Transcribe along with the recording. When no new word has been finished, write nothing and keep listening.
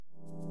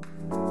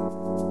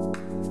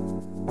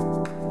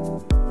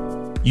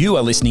You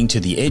are listening to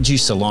the Edu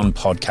Salon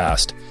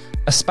podcast,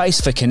 a space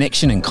for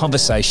connection and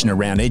conversation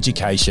around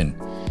education.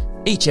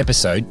 Each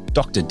episode,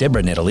 Dr.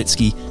 Deborah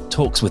Nedolitsky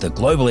talks with a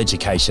global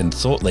education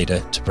thought leader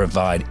to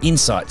provide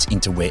insights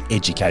into where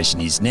education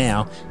is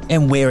now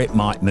and where it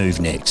might move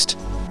next.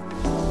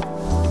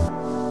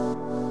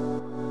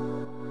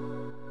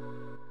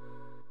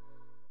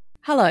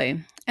 Hello,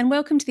 and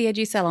welcome to the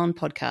Edu Salon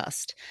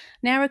podcast,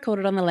 now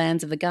recorded on the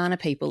lands of the Kaurna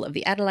people of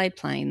the Adelaide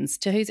Plains,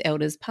 to whose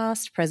elders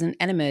past, present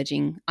and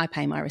emerging I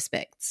pay my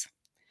respects.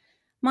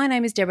 My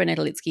name is Deborah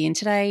Nedolitsky, and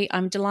today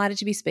I'm delighted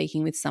to be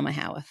speaking with Summer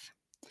Howarth.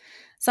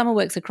 Summer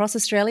works across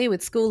Australia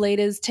with school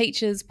leaders,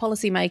 teachers,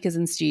 policymakers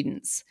and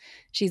students.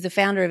 She's the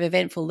founder of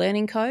Eventful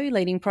Learning Co,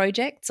 leading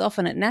projects,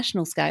 often at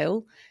national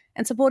scale,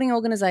 and supporting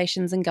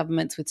organisations and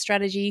governments with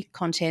strategy,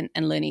 content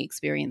and learning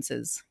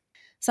experiences.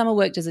 Summer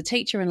worked as a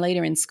teacher and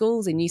leader in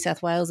schools in New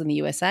South Wales and the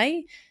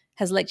USA,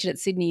 has lectured at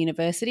Sydney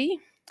University,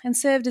 and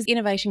served as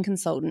innovation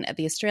consultant at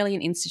the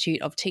Australian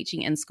Institute of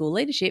Teaching and School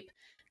Leadership,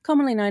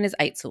 commonly known as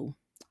AITSL.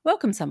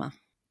 Welcome, Summer.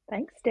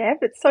 Thanks, Deb.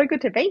 It's so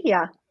good to be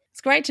here.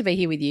 It's great to be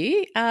here with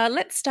you.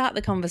 Let's start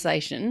the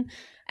conversation.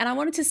 And I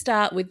wanted to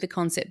start with the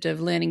concept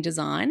of learning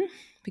design,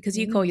 because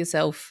you call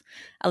yourself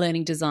a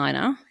learning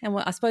designer. And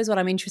I suppose what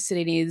I'm interested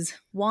in is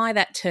why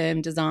that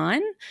term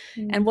design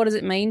and what does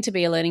it mean to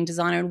be a learning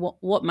designer, and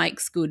what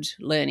makes good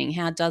learning?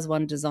 How does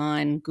one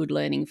design good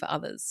learning for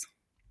others?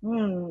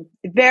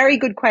 Very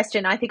good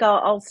question. I think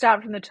I'll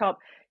start from the top.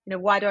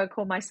 Why do I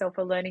call myself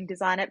a learning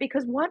designer?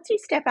 Because once you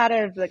step out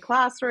of the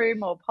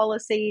classroom or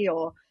policy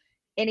or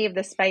any of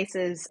the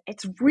spaces,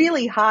 it's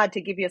really hard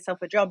to give yourself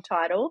a job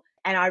title.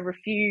 And I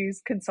refuse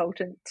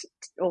consultant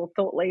or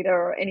thought leader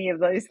or any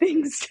of those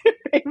things to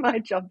be my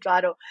job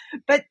title.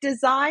 But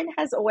design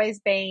has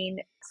always been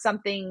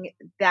something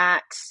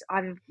that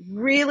I've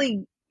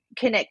really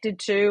connected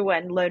to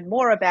and learned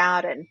more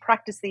about and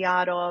practice the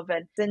art of.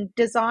 And then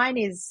design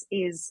is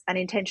an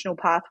intentional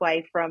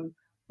pathway from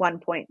one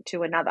point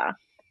to another.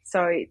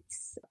 So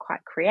it's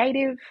quite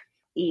creative.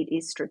 It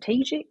is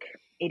strategic.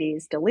 It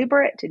is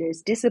deliberate, it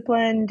is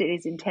disciplined, it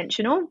is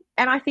intentional.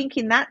 And I think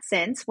in that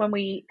sense, when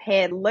we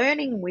pair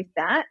learning with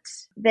that,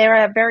 there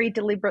are very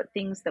deliberate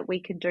things that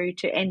we can do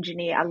to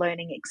engineer a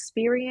learning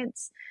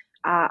experience,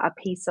 a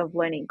piece of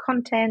learning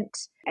content,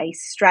 a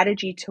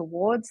strategy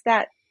towards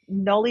that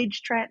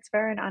knowledge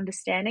transfer and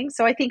understanding.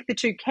 So I think the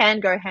two can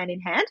go hand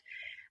in hand.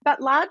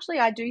 But largely,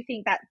 I do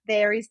think that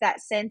there is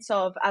that sense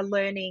of a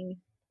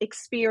learning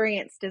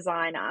experience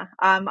designer.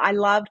 I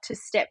love to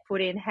step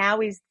foot in,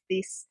 how is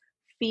this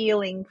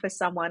feeling for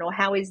someone, or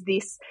how is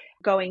this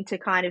going to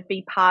kind of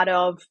be part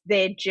of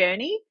their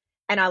journey?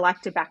 And I like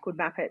to backward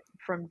map it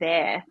from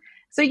there.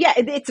 So yeah,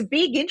 it's a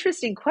big,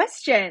 interesting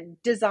question.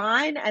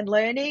 Design and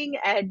learning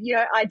and,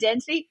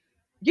 identity.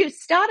 You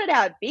started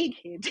out big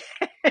here.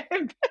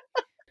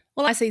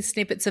 Well, I see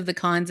snippets of the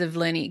kinds of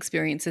learning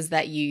experiences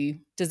that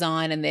you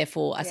design and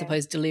therefore, I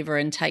suppose, deliver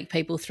and take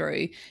people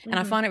through. And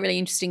I find it really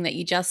interesting that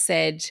you just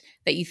said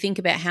that you think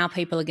about how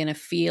people are going to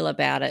feel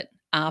about it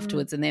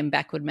afterwards and then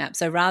backward map.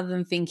 So rather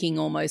than thinking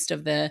almost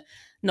of the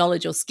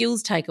knowledge or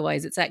skills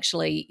takeaways, it's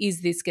actually,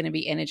 is this going to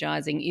be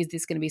energizing? Is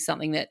this going to be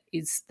something that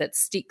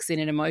sticks in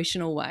an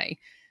emotional way?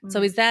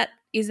 So is that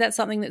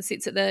something that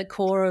sits at the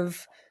core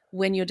of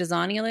when you're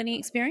designing a learning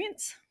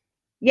experience?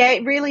 Yeah,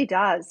 it really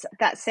does.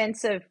 That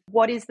sense of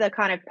what is the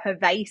kind of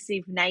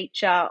pervasive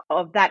nature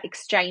of that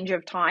exchange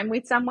of time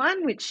with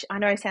someone, which I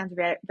know sounds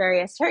very,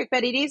 very esoteric,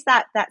 but it is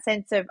that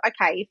sense of,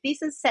 okay, if this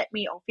has set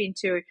me off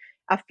into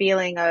a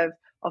feeling of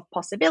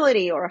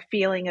possibility or a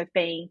feeling of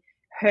being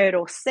heard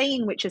or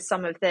seen, which is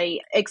some of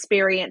the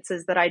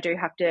experiences that I do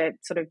have to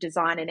sort of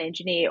design and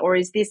engineer, or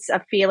is this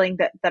a feeling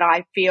that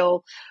I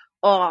feel,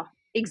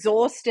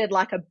 exhausted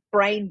like a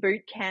brain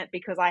boot camp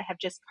because I have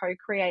just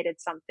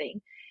co-created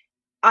something?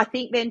 I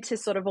think then to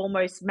sort of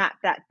almost map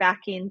that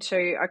back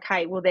into,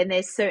 okay, well then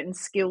there's certain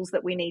skills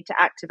that we need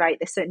to activate,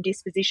 there's certain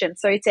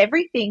dispositions. So it's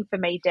everything for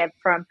me, Deb,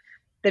 from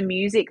the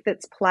music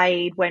that's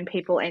played when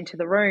people enter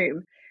the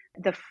room,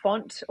 the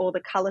font or the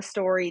color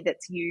story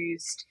that's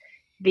used,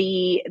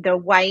 the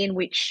way in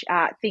which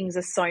things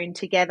are sewn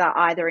together,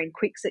 either in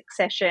quick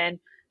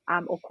succession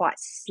or quite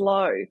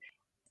slow.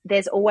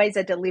 There's always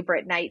a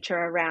deliberate nature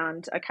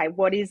around, okay,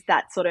 what is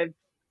that sort of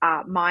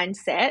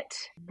mindset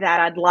that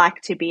I'd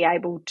like to be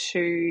able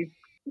to,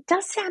 it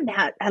does sound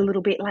out a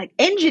little bit like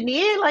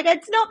engineer, like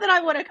it's not that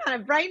I want to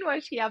kind of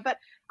brainwash here, but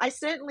I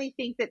certainly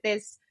think that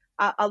there's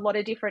a lot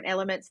of different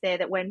elements there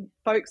that when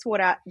folks walk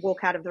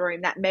out of the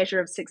room, that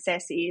measure of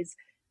success is,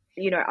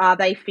 are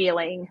they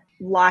feeling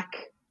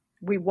like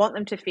we want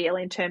them to feel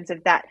in terms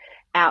of that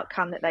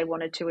outcome that they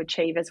wanted to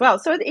achieve as well.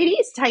 So it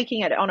is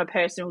taking it on a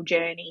personal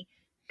journey.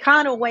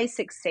 Can't always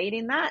succeed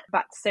in that,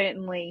 but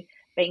certainly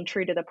being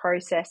true to the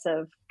process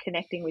of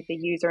connecting with the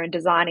user and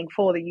designing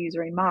for the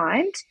user in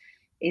mind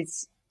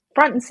is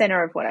front and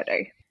center of what I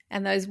do.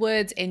 And those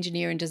words,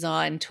 engineer and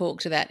design,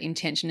 talk to that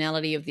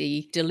intentionality of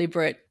the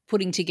deliberate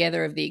putting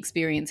together of the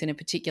experience in a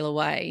particular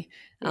way.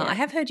 I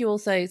have heard you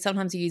also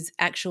sometimes use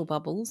actual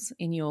bubbles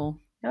in your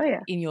Oh,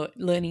 yeah. in your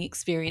learning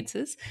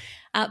experiences.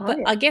 Oh, But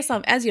yeah. I guess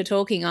as you're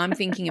talking, I'm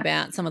thinking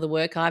about some of the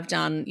work I've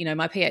done. You know,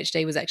 my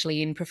PhD was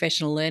actually in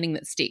professional learning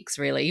that sticks,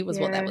 really, was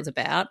what that Yeah. was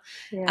about.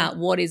 Yeah.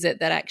 What is it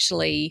that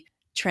actually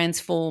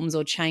transforms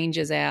or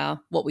changes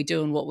what we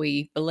do and what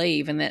we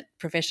believe, and that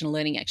professional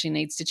learning actually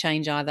needs to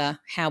change either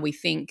how we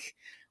think,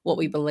 what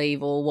we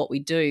believe, or what we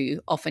do.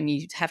 Often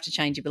you have to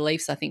change your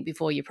beliefs, I think,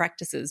 before your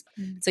practices.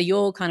 So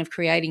you're kind of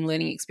creating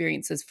learning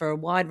experiences for a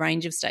wide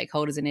range of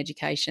stakeholders in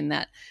education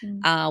that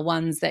are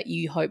ones that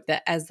you hope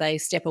that as they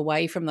step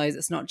away from those,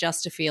 it's not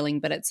just a feeling,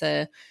 but it's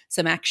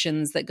some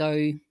actions that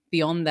go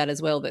beyond that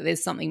as well, that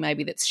there's something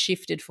maybe that's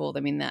shifted for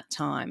them in that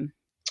time.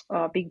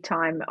 Oh, big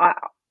time.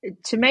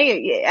 To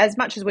me, as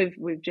much as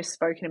we've just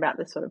spoken about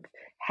the sort of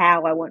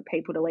how I want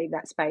people to leave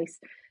that space,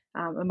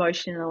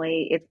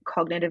 emotionally,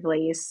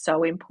 cognitively is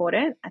so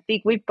important. I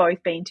think we've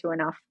both been to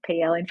enough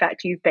PL. In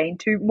fact, you've been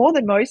to more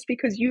than most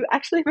because you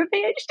actually have a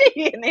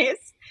PhD in this,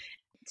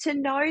 to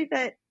know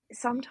that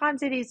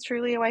sometimes it is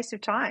truly a waste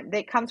of time.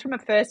 That comes from a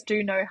first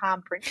do no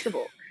harm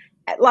principle.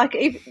 Like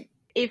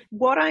if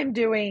what I'm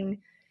doing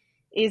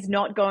is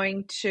not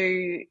going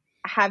to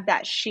have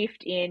that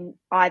shift in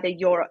either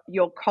your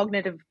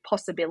cognitive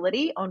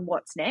possibility on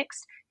what's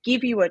next,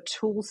 give you a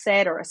tool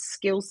set or a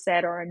skill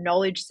set or a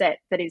knowledge set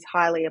that is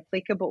highly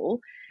applicable.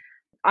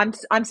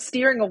 I'm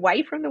steering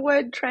away from the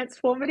word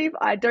transformative.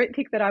 I don't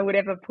think that I would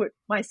ever put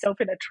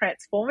myself in a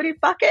transformative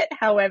bucket.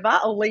 However,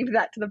 I'll leave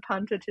that to the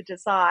punter to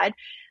decide.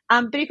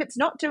 But if it's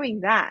not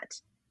doing that,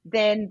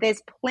 then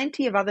there's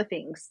plenty of other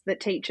things that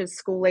teachers,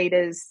 school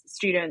leaders,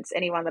 students,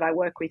 anyone that I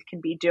work with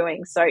can be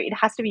doing. So it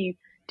has to be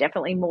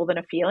definitely more than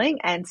a feeling,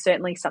 and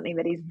certainly something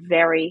that is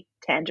very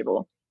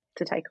tangible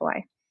to take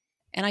away.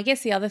 And I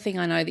guess the other thing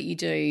I know that you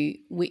do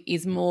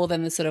is more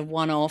than the sort of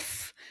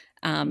one-off,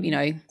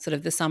 sort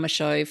of the summer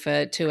show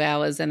for 2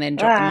 hours and then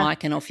drop the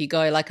mic and off you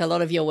go. Like, a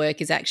lot of your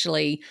work is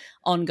actually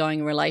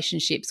ongoing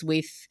relationships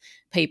with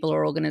people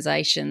or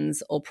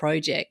organisations or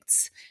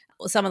projects.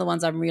 Some of the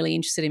ones I'm really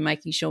interested in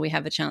making sure we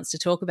have a chance to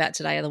talk about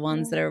today are the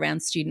ones that are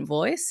around student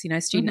voice. You know,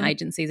 student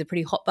agency is a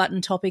pretty hot button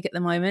topic at the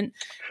moment.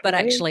 But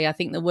actually, I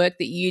think the work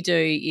that you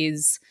do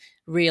is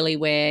really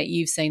where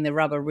you've seen the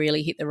rubber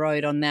really hit the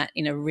road on that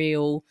in a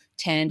real,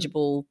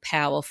 tangible,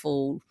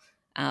 powerful,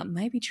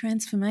 maybe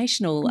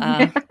transformational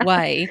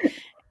way.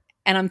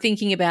 And I'm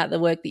thinking about the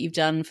work that you've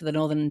done for the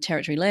Northern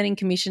Territory Learning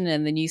Commission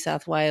and the New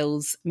South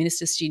Wales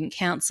Ministers' Student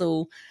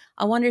Council.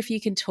 I wonder if you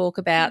can talk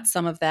about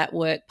some of that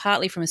work,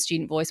 partly from a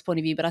student voice point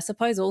of view, but I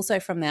suppose also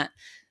from that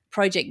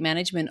project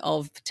management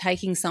of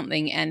taking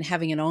something and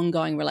having an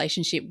ongoing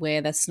relationship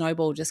where the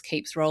snowball just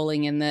keeps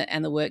rolling and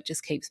the work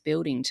just keeps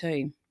building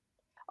too.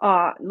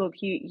 Oh, look,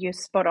 you're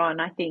spot on.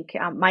 I think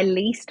my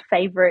least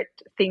favorite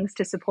things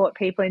to support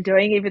people in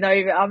doing, even though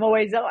I'm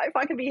always, if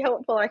I can be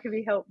helpful, I can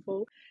be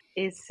helpful,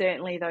 is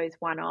certainly those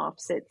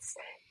one-offs.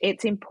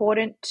 It's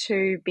important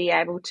to be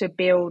able to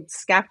build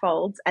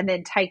scaffolds and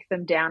then take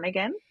them down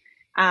again.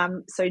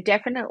 So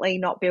definitely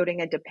not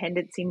building a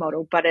dependency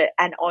model, but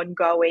an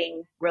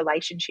ongoing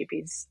relationship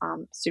is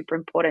super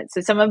important.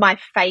 So some of my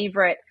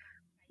favorite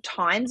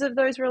times of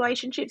those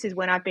relationships is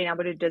when I've been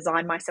able to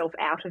design myself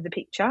out of the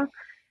picture.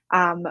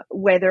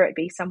 Whether it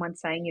be someone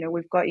saying, you know,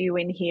 we've got you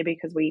in here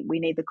because we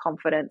need the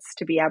confidence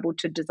to be able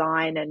to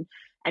design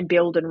and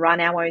build and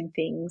run our own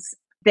things,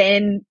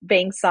 then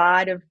being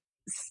side of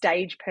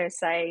stage per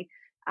se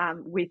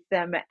with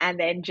them, and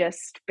then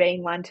just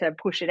being one to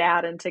push it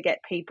out and to get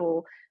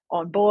people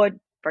on board.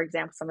 For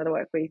example, some of the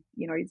work with,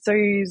 you know,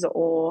 zoos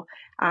or,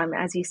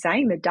 as you're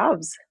saying, the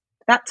doves.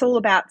 That's all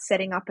about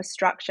setting up a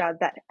structure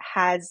that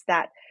has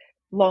that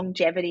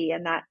longevity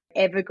and that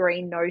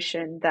evergreen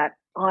notion that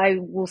I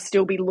will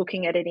still be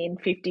looking at it in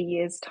 50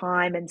 years'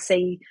 time and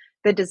see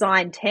the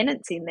design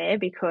tenets in there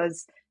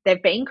because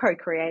they've been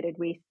co-created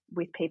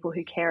with people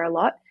who care a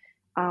lot.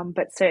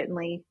 But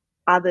certainly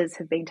others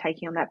have been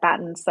taking on that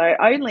baton. So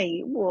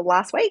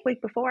last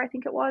week before, I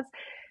think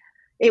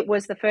it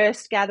was the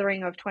first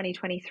gathering of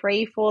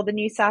 2023 for the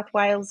New South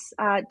Wales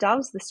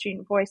Doves, the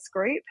student voice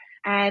group.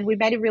 And we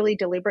made a really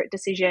deliberate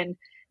decision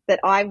that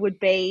I would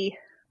be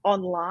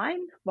online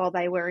while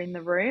they were in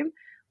the room,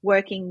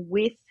 working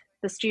with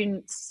the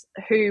students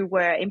who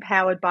were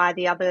empowered by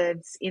the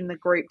others in the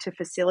group to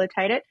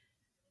facilitate it,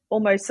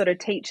 almost sort of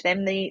teach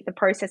them the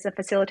process of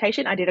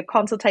facilitation. I did a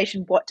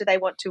consultation. What do they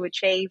want to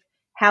achieve?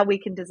 How we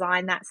can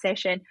design that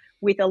session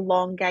with a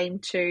long game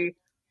to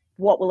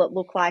what will it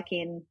look like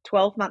in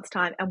 12 months'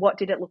 time and what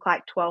did it look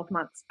like 12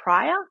 months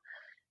prior,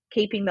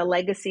 keeping the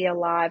legacy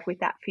alive with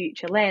that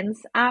future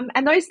lens.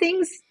 And those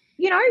things,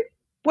 you know,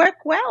 work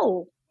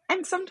well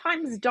and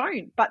sometimes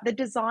don't, but the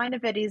design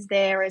of it is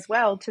there as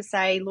well to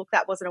say, look,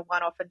 that wasn't a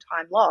one-off and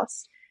time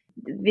lost.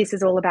 This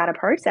is all about a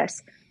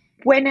process.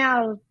 We're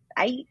now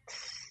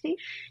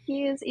 8-ish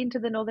years into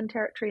the Northern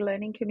Territory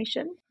Learning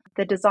Commission.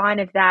 The design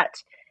of that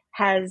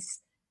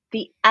has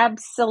the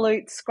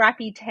absolute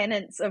scrappy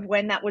tenets of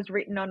when that was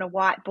written on a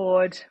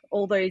whiteboard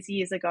all those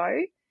years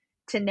ago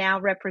to now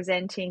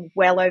representing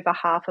well over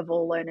half of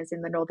all learners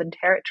in the Northern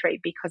Territory,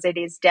 because it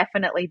is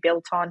definitely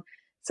built on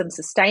some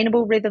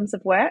sustainable rhythms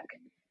of work.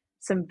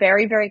 some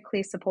very, very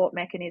clear support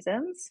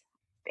mechanisms,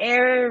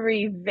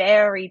 very,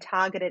 very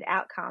targeted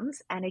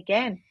outcomes, and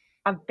again,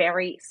 a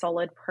very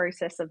solid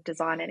process of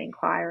design and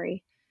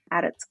inquiry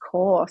at its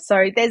core.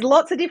 So there's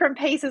lots of different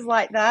pieces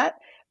like that,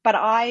 but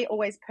I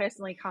always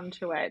personally come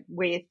to it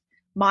with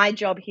my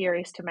job here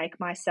is to make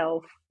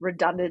myself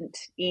redundant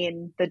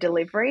in the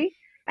delivery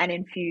and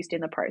infused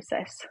in the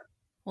process.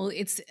 Well,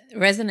 it's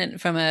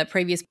resonant from a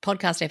previous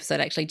podcast episode,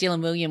 actually.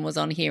 Dylan William was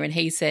on here and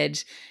he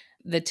said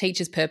the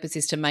teacher's purpose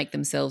is to make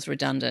themselves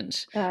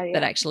redundant.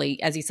 That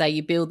actually, as you say,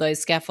 you build those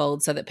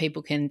scaffolds so that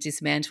people can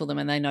dismantle them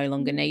and they no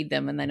longer need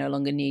them and they no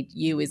longer need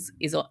you is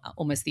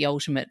almost the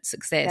ultimate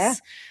success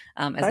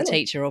as a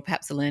teacher or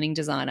perhaps a learning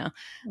designer.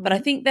 But I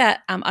think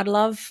that I'd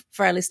love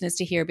for our listeners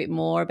to hear a bit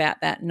more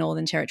about that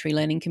Northern Territory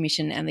Learning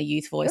Commission and the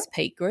Youth Voice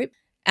Peak Group.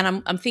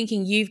 And I'm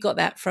thinking you've got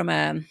that from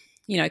a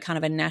kind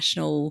of a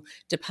national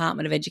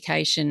Department of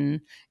Education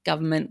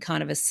government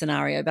kind of a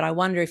scenario. But I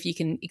wonder if you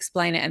can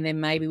explain it and then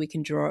maybe we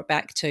can draw it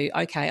back to,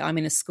 okay, I'm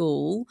in a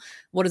school.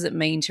 What does it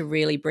mean to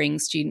really bring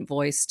student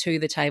voice to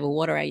the table?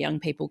 What are our young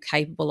people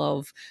capable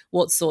of?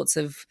 What sorts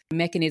of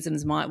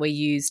mechanisms might we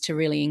use to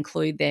really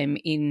include them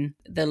in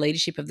the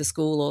leadership of the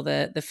school or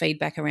the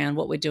feedback around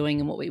what we're doing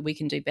and what we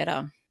can do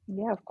better?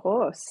 Yeah, of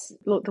course.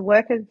 Look, the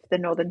work of the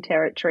Northern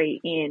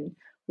Territory in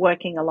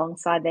working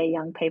alongside their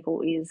young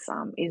people is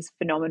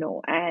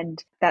phenomenal,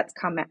 and that's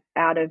come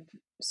out of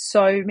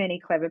so many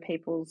clever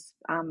people's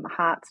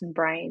hearts and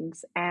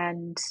brains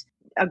and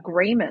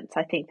agreements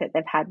I think that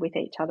they've had with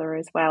each other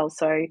as well.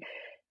 So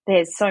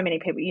there's so many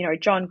people,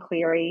 John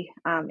Cleary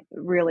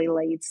really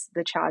leads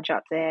the charge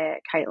up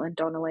there. Caitlin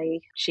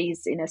Donnelly,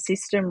 she's in a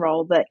system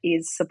role that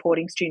is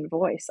supporting student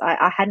voice.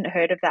 I hadn't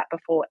heard of that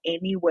before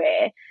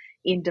anywhere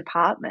in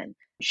department.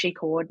 She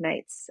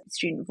coordinates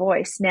student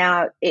voice.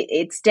 Now,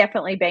 it's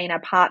definitely been a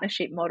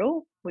partnership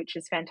model, which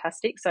is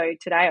fantastic. So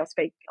today I'll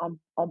speak on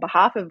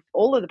behalf of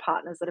all of the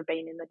partners that have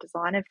been in the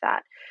design of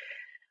that.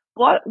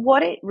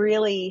 What it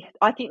really,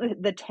 I think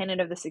the tenet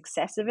of the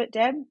success of it,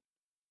 Deb,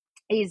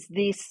 is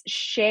this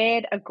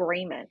shared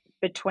agreement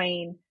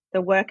between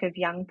the work of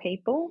young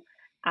people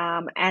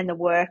and the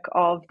work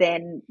of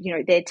then,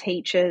 their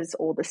teachers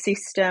or the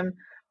system,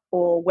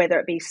 or whether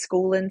it be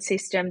school and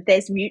system.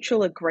 There's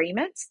mutual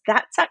agreements.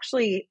 That's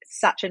actually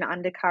such an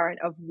undercurrent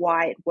of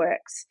why it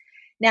works.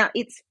 Now,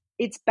 its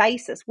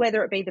basis,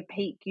 whether it be the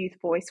Peak Youth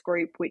Voice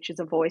Group, which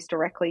is a voice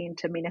directly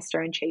into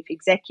Minister and Chief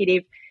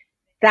Executive,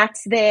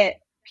 that's there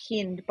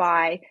pinned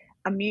by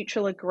a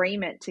mutual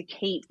agreement to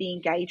keep the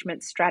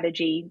engagement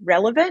strategy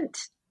relevant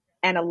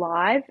and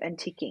alive and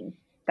ticking.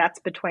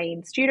 That's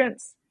between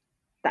students,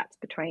 that's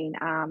between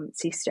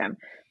system.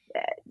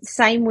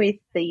 Same with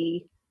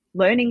the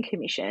Learning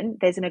Commission.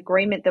 There's an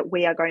agreement that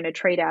we are going to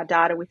treat our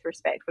data with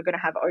respect. We're going to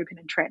have open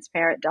and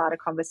transparent data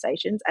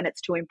conversations, and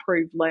it's to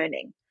improve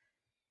learning.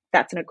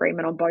 That's an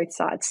agreement on both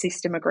sides.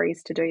 System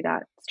agrees to do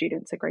that.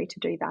 Students agree to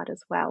do that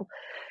as well.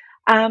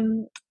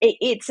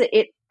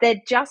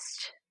 They're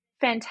just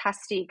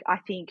fantastic, I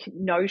think,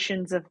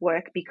 notions of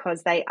work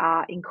because they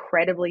are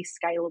incredibly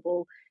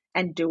scalable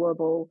and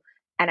doable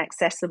and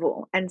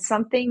accessible. And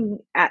something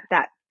at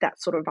that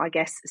sort of, I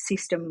guess,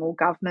 system or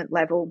government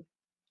level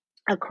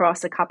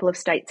across a couple of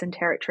states and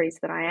territories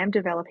that I am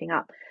developing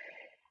up.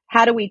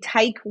 How do we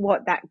take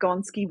what that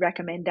Gonski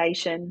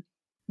recommendation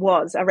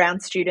was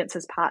around students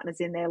as partners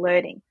in their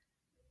learning,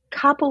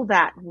 couple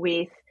that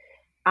with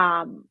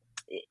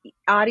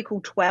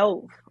Article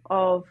 12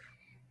 of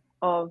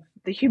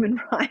the Human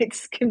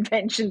Rights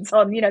Conventions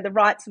on, the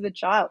rights of the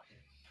child,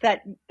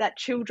 that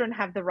children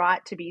have the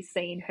right to be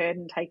seen, heard,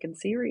 and taken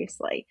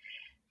seriously.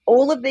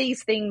 All of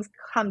these things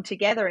come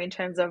together in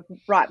terms of,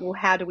 right, well,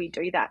 how do we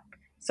do that?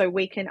 So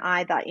we can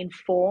either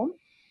inform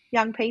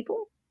young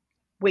people,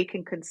 we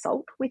can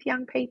consult with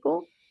young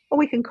people, or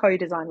we can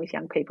co-design with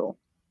young people.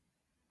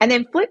 And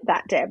then flip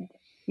that, Deb.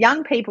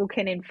 Young people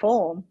can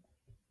inform,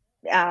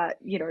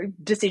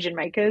 decision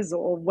makers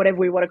or whatever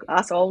we want to,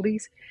 us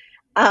oldies,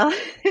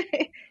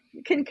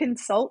 can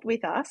consult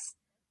with us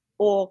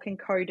or can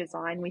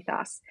co-design with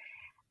us.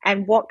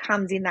 And what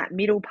comes in that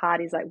middle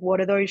part is like, what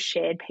are those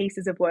shared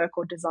pieces of work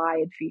or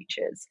desired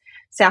futures?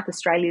 South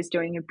Australia is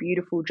doing a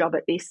beautiful job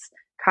at this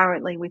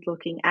currently with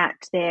looking at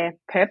their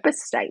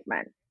purpose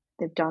statement.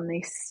 They've done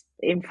this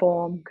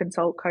inform,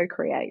 consult,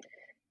 co-create.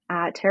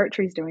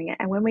 Territory's doing it.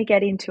 And when we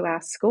get into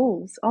our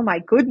schools, oh my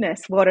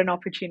goodness, what an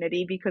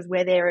opportunity, because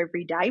we're there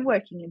every day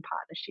working in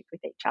partnership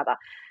with each other.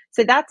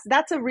 So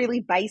that's a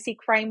really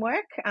basic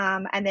framework.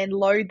 And then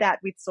load that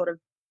with sort of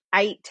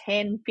 8,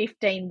 10,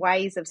 15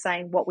 ways of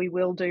saying what we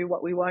will do,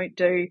 what we won't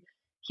do.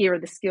 Here are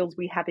the skills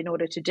we have in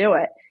order to do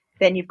it.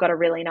 Then you've got a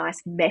really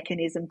nice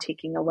mechanism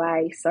ticking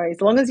away. So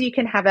as long as you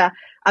can have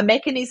a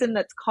mechanism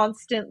that's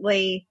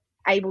constantly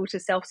able to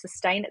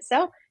self-sustain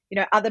itself,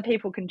 other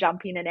people can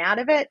jump in and out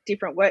of it.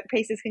 Different work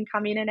pieces can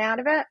come in and out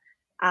of it.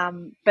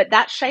 But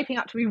that's shaping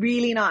up to be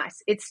really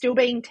nice. It's still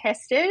being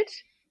tested,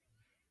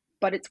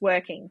 but it's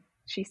working,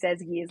 she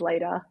says years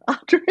later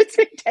after it's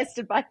been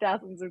tested by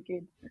thousands of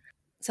kids.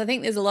 So I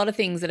think there's a lot of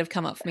things that have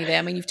come up for me there.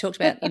 I mean, you've talked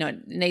about,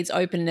 it needs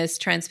openness,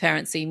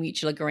 transparency,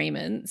 mutual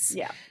agreements.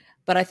 Yeah.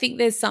 But I think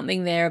there's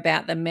something there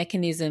about the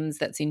mechanisms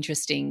that's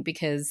interesting,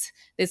 because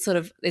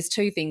there's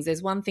two things.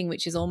 There's one thing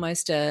which is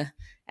almost an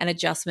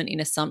adjustment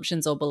in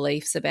assumptions or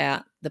beliefs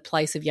about the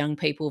place of young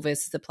people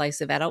versus the place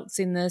of adults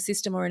in the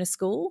system or in a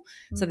school.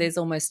 So there's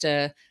almost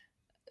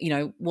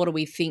what do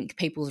we think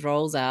people's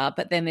roles are?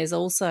 But then there's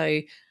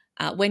also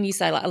when you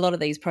say, like, a lot of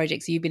these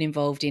projects you've been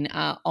involved in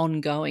are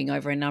ongoing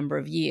over a number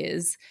of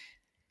years,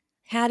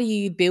 how do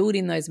you build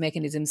in those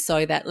mechanisms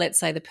so that, let's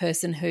say, the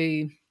person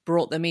who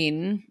brought them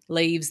in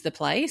leaves the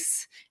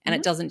place and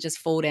it doesn't just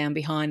fall down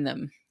behind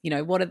them?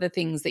 What are the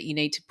things that you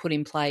need to put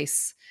in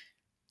place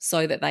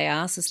so that they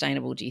are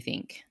sustainable, do you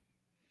think?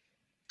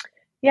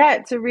 Yeah,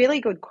 it's a really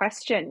good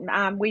question.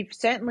 We've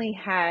certainly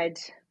had,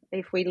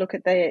 if we look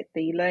at the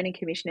Learning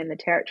Commission in the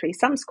Territory,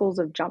 some schools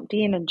have jumped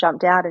in and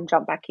jumped out and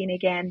jumped back in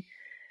again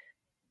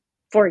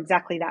for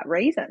exactly that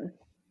reason.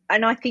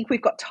 And I think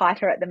we've got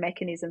tighter at the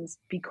mechanisms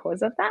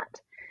because of that,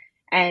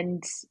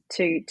 and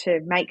to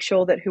make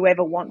sure that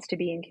whoever wants to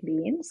be in can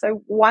be in.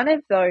 So one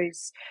of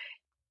those,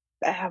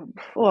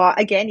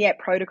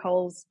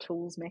 protocols,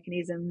 tools,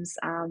 mechanisms,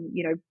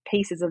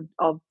 pieces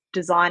of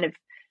design of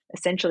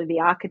essentially the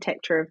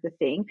architecture of the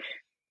thing,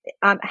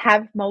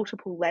 have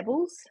multiple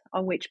levels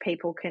on which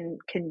people can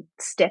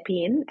step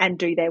in and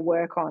do their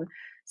work on.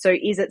 So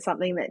is it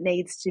something that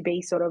needs to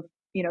be sort of,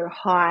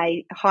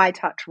 high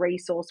touch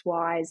resource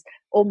wise,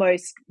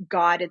 almost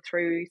guided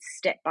through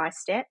step by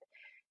step?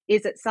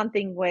 Is it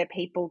something where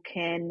people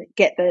can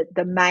get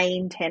the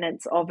main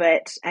tenets of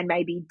it and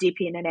maybe dip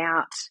in and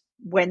out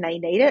when they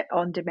need it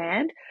on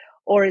demand?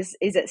 Or is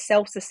it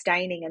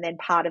self-sustaining and then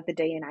part of the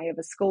DNA of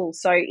a school?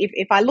 So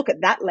if I look at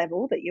that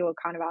level that you were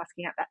kind of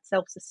asking at, that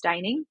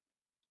self-sustaining,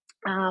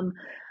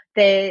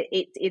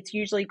 it's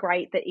usually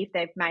great that if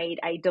they've made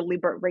a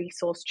deliberate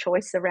resource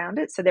choice around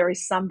it, so there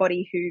is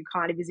somebody who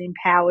kind of is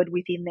empowered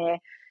within their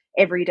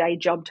everyday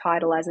job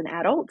title as an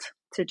adult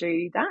to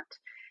do that.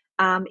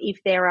 If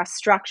there are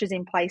structures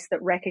in place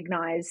that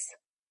recognise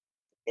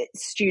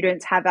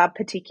students have a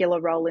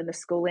particular role in the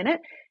school in it,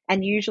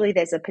 and usually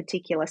there's a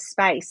particular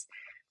space.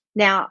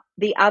 Now,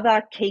 the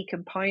other key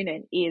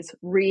component is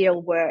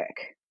real work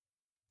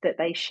that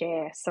they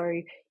share. So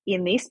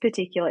in this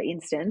particular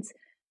instance,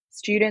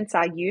 students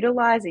are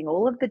utilising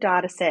all of the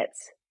data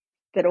sets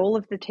that all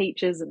of the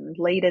teachers and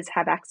leaders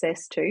have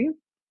access to.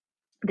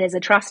 There's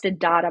a trusted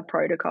data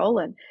protocol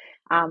and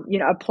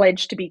a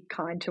pledge to be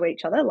kind to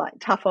each other, like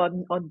tough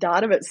on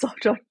data but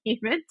soft on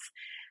humans.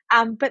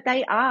 But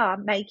they are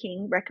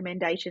making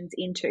recommendations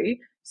into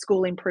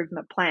school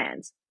improvement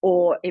plans,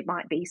 or it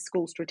might be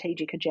school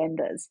strategic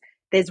agendas.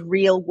 There's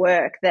real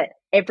work that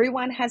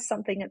everyone has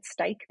something at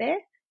stake there.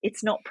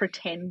 It's not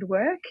pretend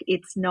work.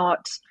 It's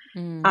not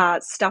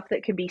stuff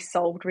that can be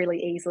solved really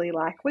easily,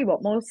 like we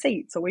want more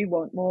seats or we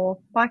want more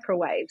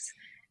microwaves.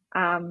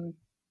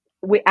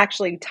 We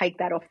actually take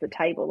that off the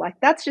table. Like,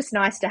 that's just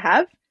nice to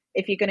have.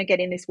 If you're going to get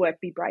in this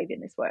work, be brave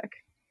in this work.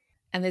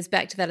 And there's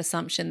back to that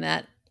assumption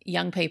that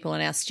young people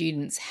and our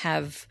students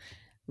have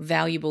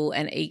valuable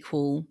and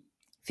equal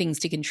things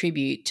to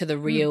contribute to the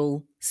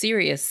real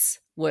serious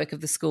work of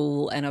the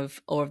school and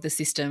of the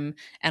system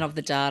and of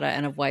the data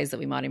and of ways that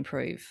we might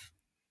improve.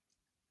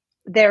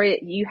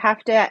 You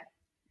have to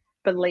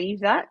believe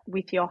that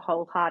with your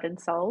whole heart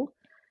and soul.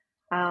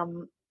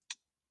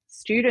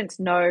 Students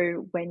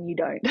know when you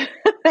don't.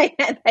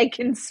 They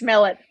can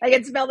smell it. They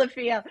can smell the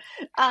fear.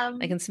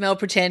 They can smell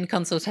pretend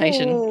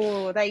consultation.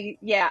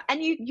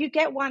 And you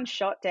get one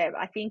shot, Deb.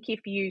 I think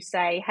if you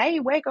say, hey,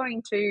 we're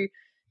going to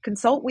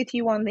consult with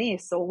you on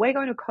this, or we're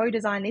going to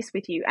co-design this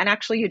with you, and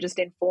actually you're just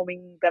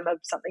informing them of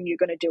something you're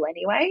going to do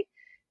anyway,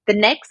 the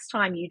next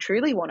time you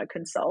truly want to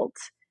consult,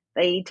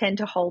 they tend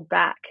to hold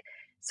back.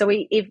 So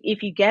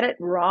if you get it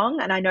wrong,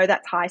 and I know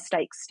that's high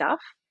stakes stuff,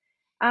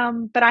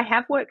 but I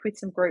have worked with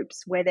some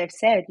groups where they've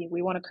said,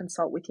 we want to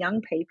consult with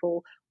young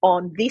people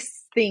on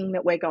this thing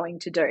that we're going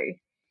to do.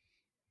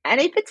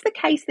 And if it's the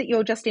case that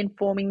you're just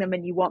informing them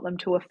and you want them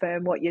to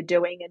affirm what you're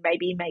doing and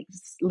maybe make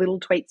little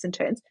tweaks and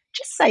turns,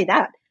 just say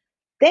that.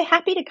 They're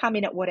happy to come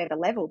in at whatever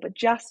level, but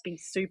just be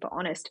super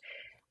honest.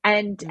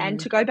 And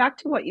to go back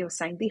to what you were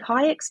saying, the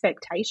high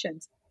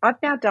expectations.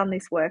 I've now done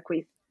this work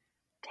with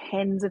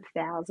tens of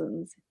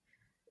thousands,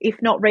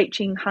 if not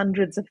reaching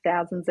hundreds of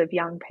thousands of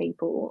young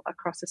people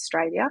across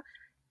Australia.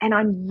 And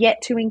I'm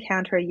yet to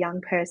encounter a young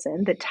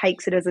person that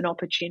takes it as an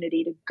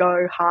opportunity to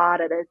go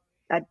hard at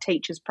a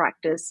teacher's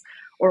practice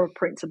or a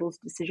principal's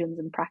decisions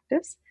and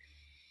practice.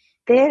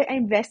 They're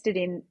invested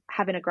in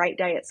having a great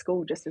day at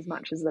school just as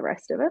much as the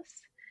rest of us.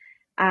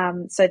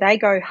 So they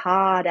go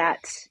hard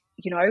at,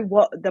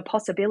 what the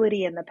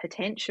possibility and the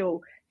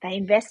potential. They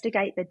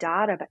investigate the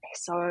data, but they're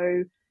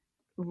so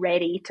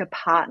ready to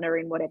partner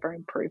in whatever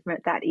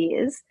improvement that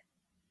is,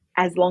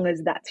 as long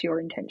as that's your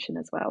intention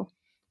as well.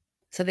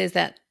 So there's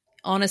that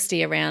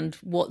honesty around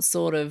what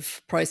sort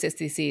of process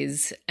this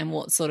is and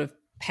what sort of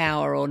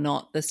power or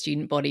not the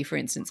student body, for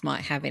instance,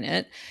 might have in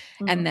it,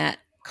 and that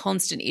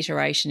constant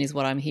iteration is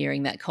what I'm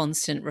hearing, that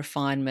constant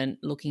refinement,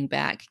 looking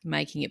back,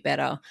 making it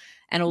better.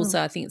 And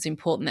also I think it's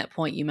important, that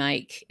point you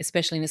make,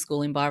 especially in a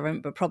school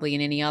environment, but probably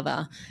in any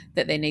other,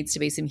 that there needs to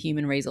be some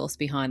human resource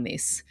behind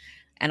this.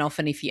 And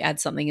often if you add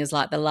something as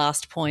like the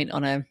last point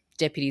on a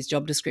deputy's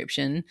job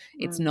description,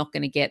 it's not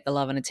going to get the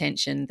love and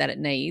attention that it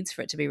needs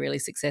for it to be really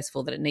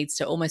successful, that it needs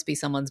to almost be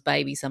someone's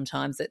baby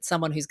sometimes, that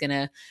someone who's going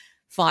to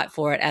fight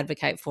for it,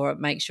 advocate for it,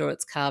 make sure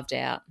it's carved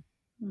out.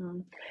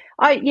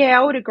 I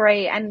would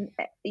agree. And,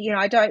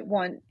 I don't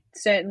want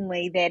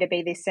certainly there to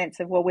be this sense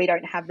of, well, we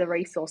don't have the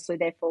resource, so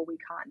therefore we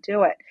can't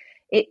do it.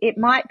 It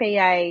might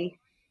be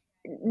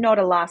not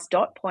a last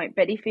dot point,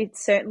 but if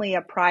it's certainly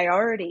a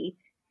priority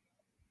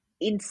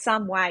in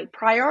some way,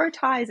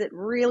 prioritize it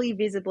really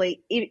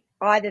visibly,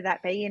 either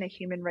that be in a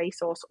human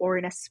resource or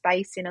in a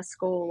space in a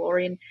school or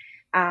in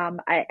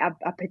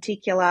a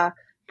particular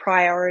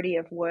priority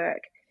of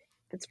work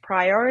that's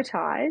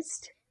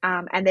prioritized.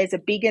 And there's a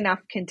big enough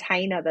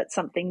container that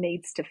something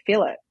needs to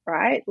fill it,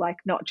 right? Like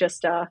not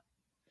just a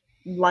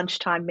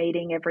lunchtime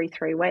meeting every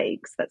 3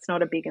 weeks. That's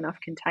not a big enough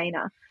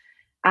container.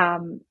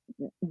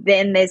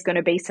 Then there's going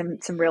to be some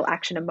real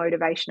action and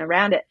motivation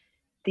around it.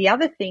 The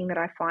other thing that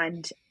I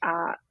find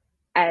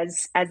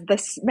as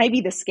this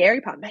maybe the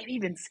scary part, maybe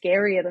even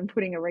scarier than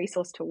putting a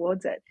resource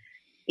towards it,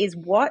 is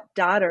what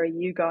data are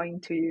you going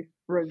to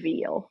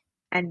reveal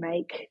and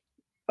make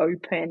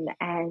open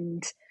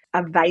and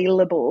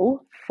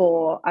available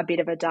for a bit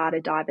of a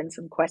data dive and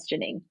some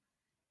questioning.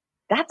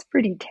 That's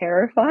pretty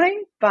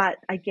terrifying. But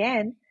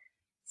again,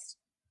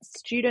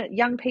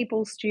 young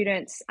people,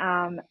 students,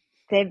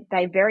 they're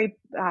very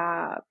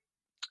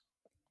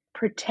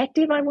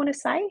protective, I want to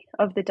say,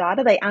 of the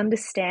data. They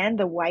understand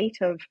the weight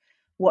of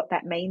what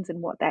that means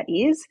and what that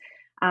is,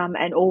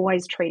 and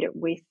always treat it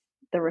with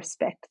the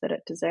respect that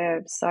it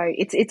deserves. So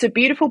it's a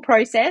beautiful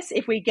process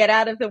if we get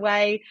out of the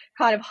way,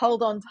 kind of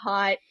hold on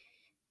tight.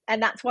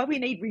 And that's why we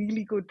need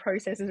really good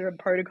processes and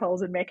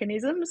protocols and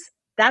mechanisms.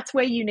 That's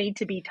where you need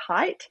to be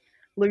tight,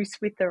 loose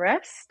with the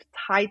rest,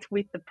 tight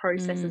with the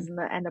processes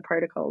and the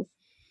protocols.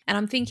 And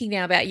I'm thinking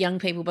now about young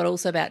people, but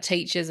also about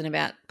teachers and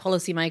about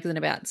policymakers and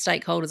about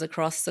stakeholders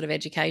across sort of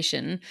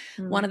education.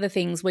 One of the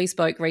things we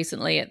spoke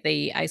recently at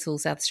the ASIL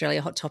South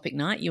Australia Hot Topic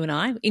Night, you and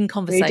I, in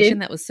conversation,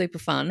 that was super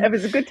fun. It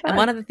was a good time. And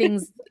one of the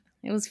things,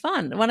 it was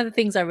fun. One of the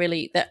things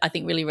that I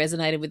think really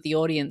resonated with the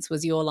audience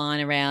was your line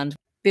around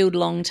build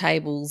long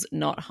tables,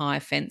 not high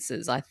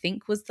fences, I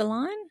think was the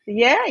line.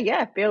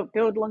 Yeah.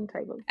 Build long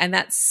tables. And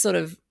that's sort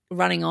of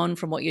running on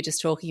from what you're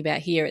just talking about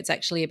here. It's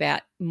actually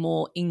about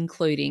more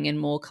including and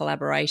more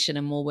collaboration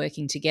and more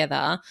working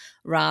together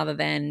rather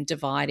than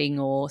dividing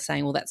or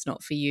saying, well, that's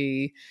not for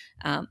you.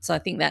 So I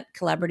think that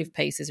collaborative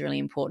piece is really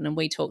important. And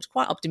we talked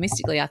quite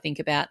optimistically, I think,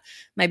 about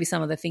maybe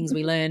some of the things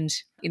we learned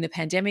in the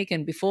pandemic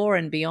and before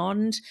and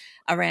beyond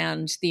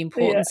around the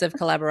importance of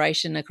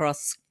collaboration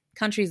across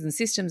countries and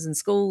systems and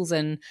schools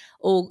and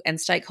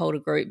stakeholder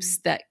groups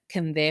that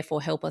can therefore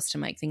help us to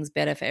make things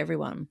better for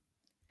everyone.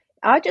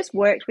 I just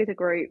worked with a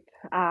group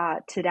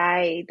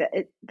today that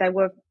they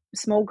were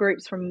small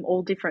groups from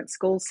all different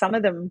schools, some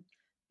of them,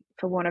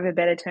 for want of a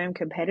better term,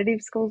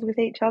 competitive schools with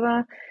each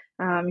other.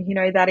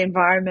 That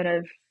environment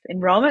of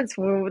enrollments,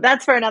 well,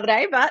 that's for another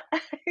day, but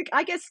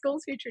I guess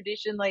schools who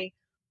traditionally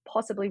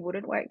possibly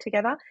wouldn't work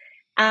together.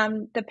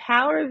 The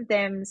power of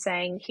them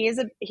saying, here's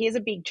a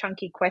big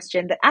chunky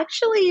question that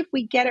actually, if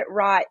we get it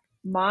right,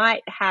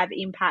 might have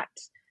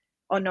impact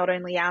on not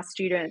only our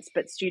students,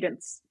 but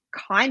students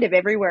kind of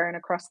everywhere and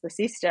across the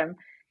system.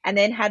 And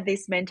then had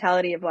this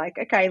mentality of like,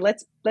 okay,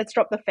 let's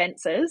drop the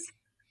fences.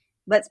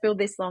 Let's build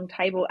this long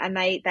table. And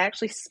they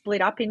actually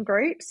split up in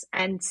groups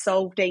and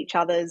solved each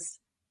other's,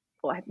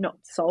 or not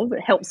solved,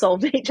 but helped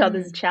solve each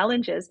other's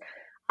challenges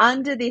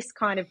under this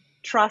kind of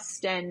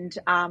trust and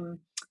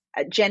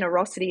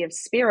generosity of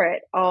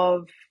spirit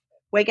of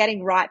we're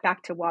getting right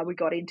back to why we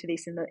got into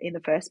this in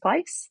the first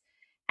place,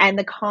 and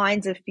the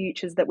kinds of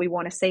futures that we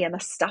want to see and the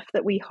stuff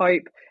that we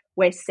hope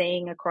we're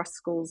seeing across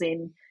schools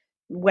in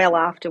well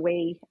after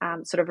we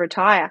sort of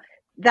retire.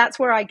 That's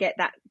where I get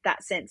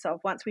that sense of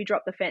once we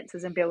drop the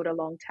fences and build a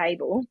long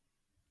table,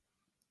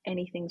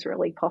 anything's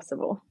really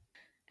possible.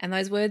 And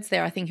those words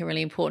there I think are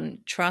really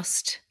important: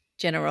 trust,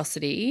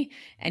 generosity.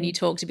 And you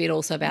talked a bit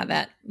also about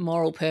that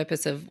moral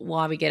purpose of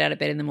why we get out of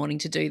bed in the morning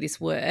to do this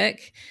work,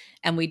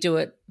 and we do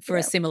it for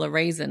a similar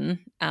reason,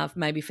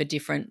 maybe for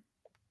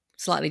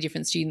slightly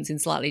different students in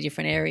slightly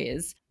different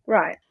areas.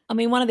 Right. I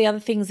mean, one of the other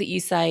things that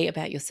you say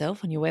about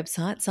yourself on your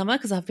website, Summer,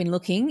 because I've been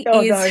looking,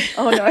 Oh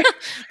no.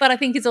 but I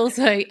think it's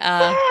also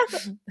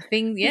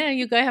thing. Yeah,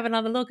 you go have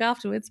another look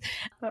afterwards.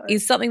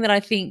 Is something that I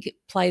think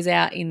plays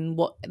out in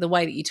the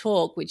way that you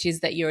talk, which is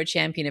that you're a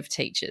champion of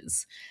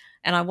teachers.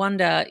 And I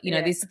wonder,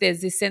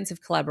 there's this sense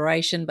of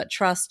collaboration, but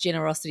trust,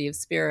 generosity of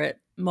spirit,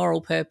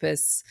 moral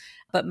purpose,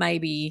 but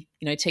maybe,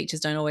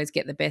 teachers don't always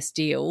get the best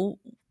deal.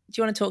 Do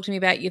you want to talk to me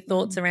about your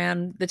thoughts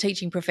around the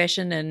teaching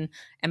profession and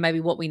maybe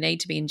what we need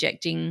to be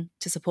injecting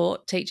to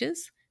support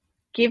teachers?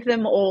 Give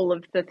them all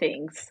of the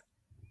things.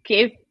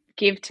 Give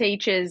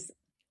teachers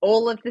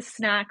all of the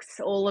snacks,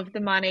 all of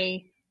the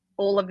money,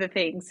 all of the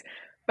things.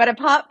 But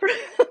apart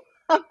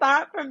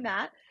from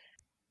that,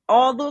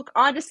 oh, look,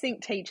 I just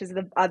think teachers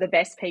are the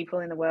best people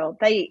in the world.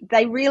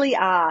 They really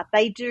are.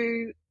 They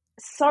do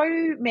so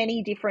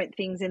many different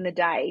things in the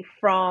day,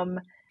 from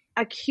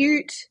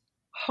acute,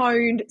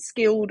 honed,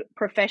 skilled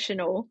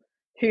professional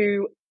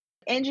who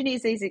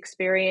engineers these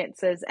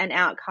experiences and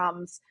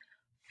outcomes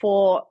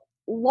for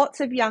lots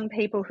of young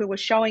people who are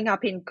showing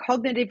up in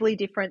cognitively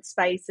different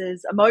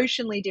spaces,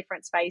 emotionally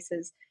different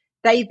spaces.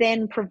 They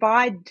then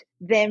provide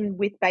them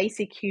with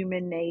basic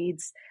human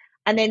needs,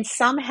 and then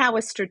somehow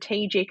are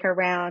strategic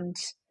around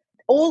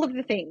all of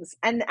the things.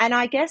 And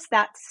I guess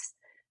that's,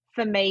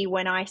 for me,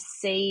 when I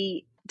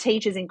see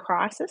teachers in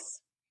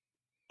crisis,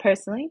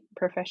 personally,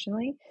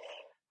 professionally,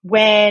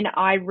 when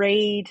I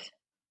read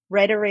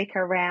rhetoric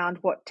around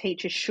what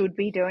teachers should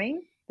be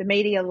doing. The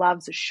media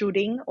loves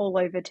shoulding all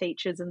over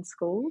teachers and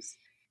schools.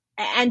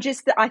 And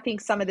just, I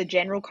think some of the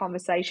general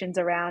conversations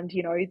around,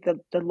 the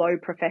low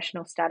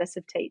professional status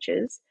of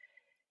teachers,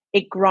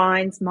 it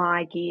grinds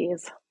my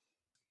gears,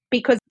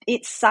 because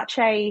it's such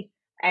a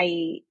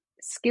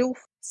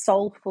skillful,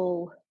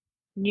 soulful,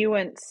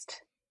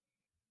 nuanced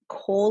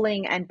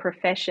calling and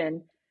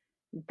profession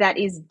that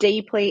is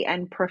deeply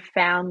and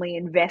profoundly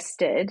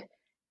invested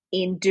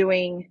in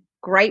doing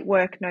great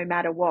work no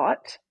matter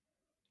what.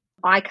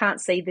 I can't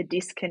see the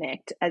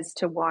disconnect as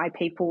to why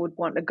people would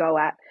want to go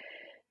at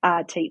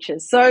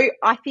teachers. So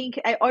I think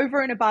over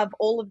and above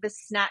all of the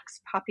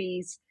snacks,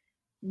 puppies,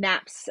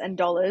 naps and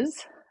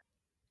dollars,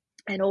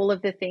 and all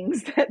of the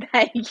things that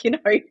they,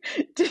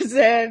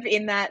 deserve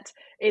in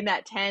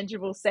that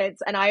tangible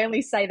sense. And I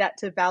only say that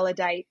to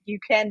validate, you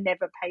can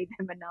never pay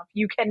them enough.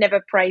 You can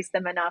never praise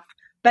them enough,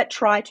 but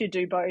try to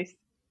do both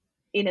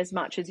in as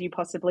much as you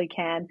possibly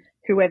can,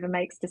 whoever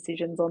makes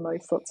decisions on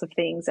those sorts of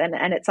things. And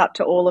it's up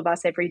to all of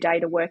us every day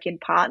to work in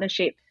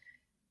partnership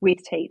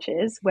with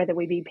teachers, whether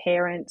we be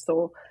parents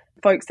or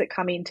folks that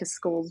come into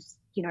schools,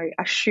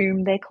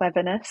 assume their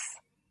cleverness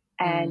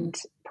and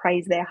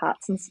praise their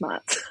hearts and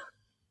smarts.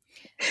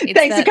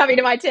 Thanks for coming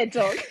to my TED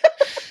Talk.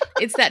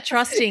 It's that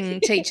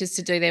trusting teachers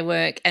to do their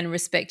work and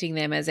respecting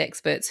them as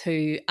experts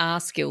who are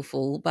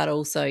skillful but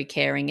also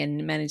caring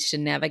and manage to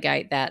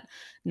navigate that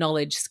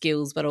knowledge,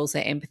 skills, but also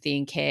empathy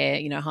and care,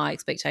 high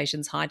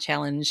expectations, high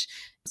challenge,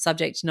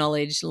 subject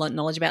knowledge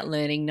about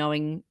learning,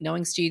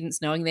 knowing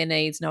students, knowing their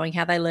needs, knowing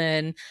how they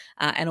learn,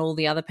 and all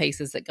the other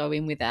pieces that go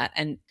in with that,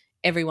 and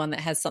everyone that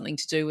has something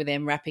to do with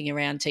them wrapping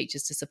around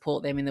teachers to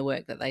support them in the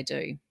work that they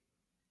do.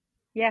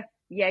 Yeah.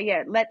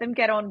 Let them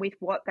get on with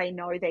what they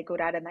know they're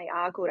good at and they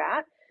are good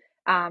at.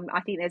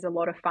 I think there's a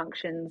lot of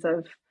functions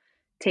of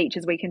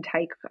teachers we can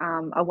take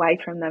away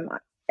from them.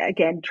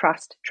 Again,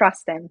 trust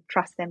them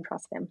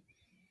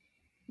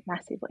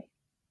massively.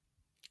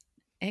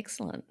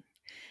 Excellent.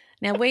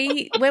 Now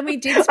when we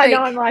did speak, I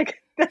know, I'm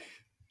like,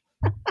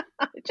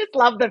 I just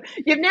love them.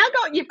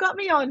 You've got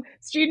me on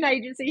student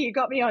agency, you've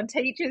got me on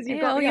teachers,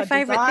 you've got me your on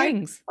favourite design.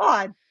 things.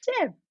 Oh,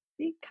 Deb,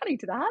 you're cutting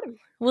to the heart of it.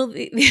 Well,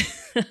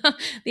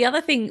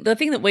 the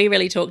thing that we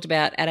really talked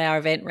about at our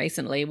event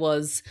recently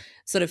was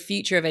sort of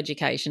future of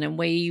education, and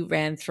we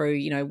ran through,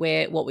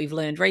 what we've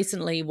learned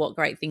recently, what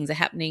great things are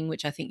happening,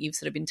 which I think you've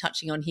sort of been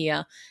touching on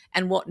here,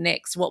 and what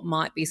next, what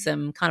might be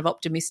some kind of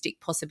optimistic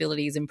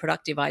possibilities and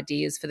productive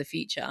ideas for the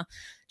future.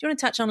 Do you want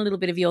to touch on a little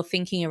bit of your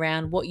thinking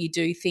around what you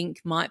do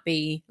think might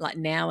be like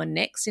now and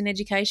next in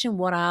education?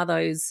 What are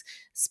those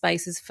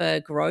spaces for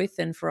growth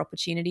and for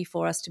opportunity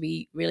for us to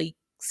be really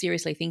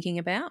seriously thinking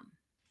about?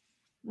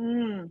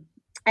 And,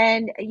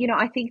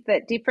 I think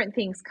that different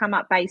things come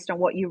up based on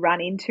what you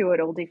run into at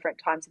all different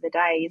times of the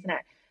day, isn't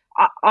it?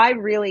 I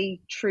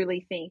really,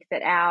 truly think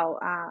that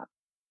our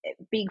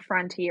big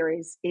frontier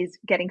is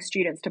getting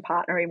students to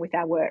partner in with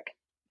our work.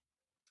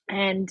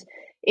 And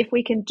if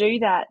we can do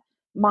that,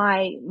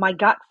 my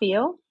gut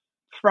feel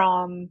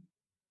from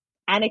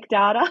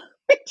anecdata,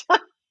 which I'm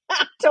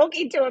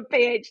talking to a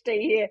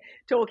PhD here,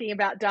 talking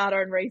about data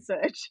and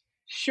research,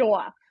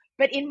 sure.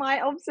 But in my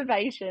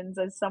observations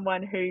as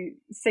someone who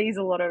sees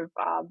a lot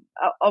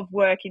of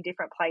work in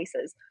different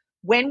places,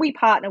 when we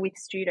partner with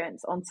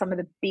students on some of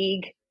the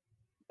big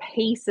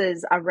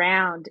pieces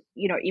around,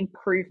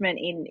 improvement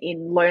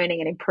in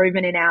learning and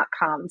improvement in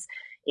outcomes,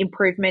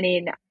 improvement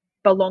in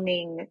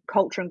belonging,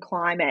 culture and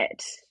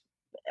climate,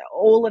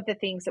 all of the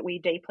things that we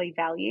deeply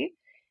value,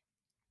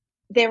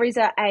 there is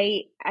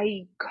a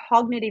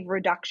cognitive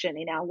reduction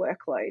in our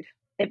workload.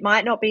 It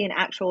might not be an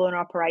actual and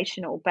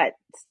operational, but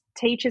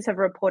teachers have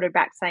reported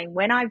back saying,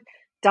 when I've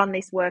done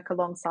this work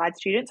alongside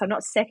students, I'm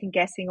not second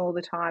guessing all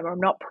the time, or I'm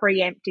not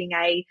preempting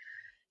a,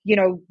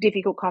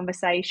 difficult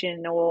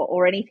conversation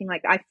or anything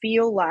like that. I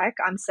feel like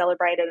I'm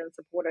celebrated and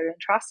supported and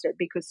trusted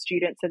because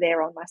students are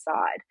there on my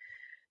side.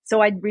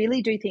 So I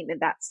really do think that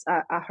that's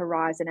a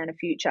horizon and a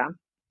future.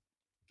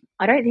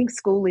 I don't think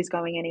school is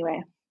going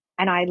anywhere.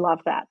 And I love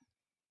that.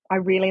 I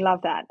really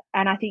love that.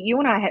 And I think you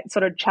and I had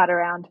sort of chat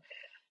around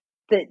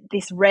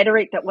this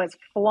rhetoric that was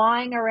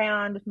flying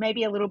around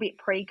maybe a little bit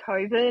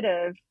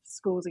pre-COVID of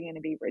schools are going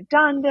to be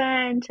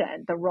redundant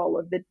and the role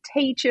of the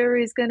teacher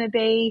is going to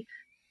be.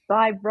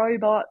 by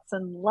robots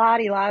and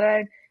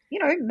la-di-la-da. You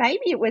know,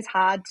 maybe it was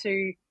hard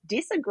to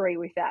disagree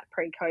with that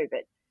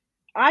pre-COVID.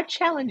 I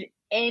challenge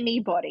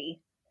anybody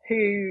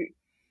who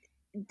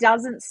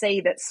doesn't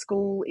see that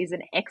school is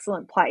an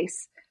excellent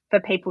place for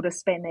people to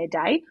spend their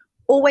day.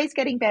 Always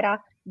getting better.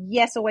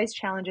 Yes, always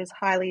challenges,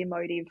 highly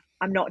emotive.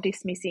 I'm not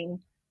dismissing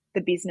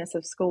the business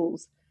of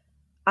schools.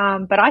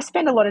 But I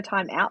spend a lot of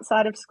time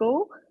outside of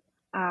school,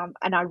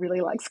 and I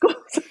really like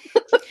schools.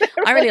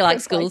 I really like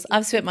schools.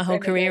 I've spent my whole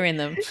career in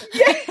them.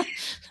 Yeah.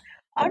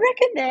 I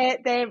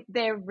reckon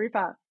they're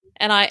ripper.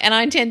 And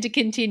I intend to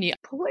continue.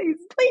 Please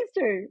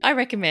do. I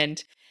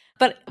recommend.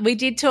 But we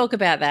did talk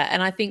about that,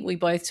 and I think we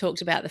both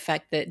talked about the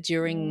fact that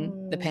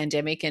during the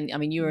pandemic, and I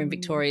mean, you were in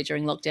Victoria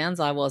during lockdowns.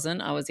 I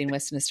wasn't. I was in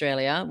Western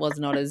Australia. It was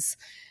not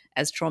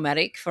as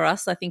traumatic for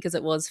us, I think, as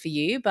it was for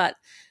you. But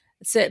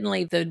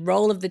certainly the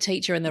role of the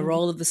teacher and the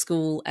role of the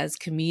school as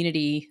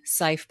community,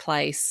 safe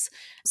place,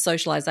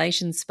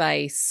 socialisation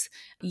space,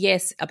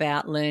 yes,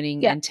 about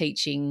learning and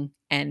teaching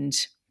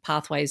and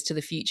pathways to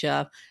the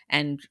future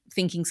and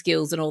thinking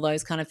skills and all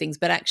those kind of things,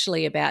 but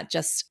actually about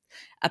just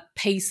a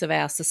piece of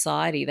our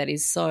society that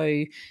is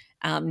so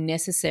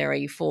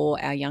necessary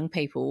for our young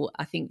people.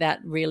 I think that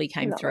really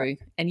came through.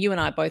 And you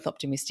and I are both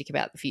optimistic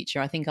about the future.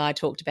 I think I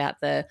talked about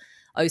the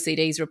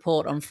OCD's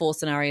report on 4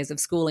 scenarios of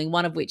schooling,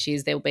 one of which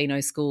is there will be no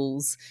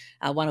schools,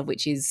 one of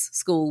which is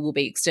school will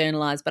be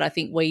externalised. But I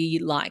think we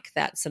like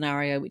that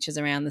scenario, which is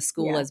around the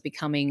school as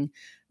becoming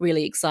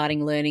really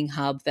exciting learning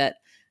hub that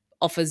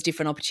offers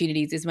different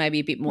opportunities, is maybe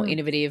a bit more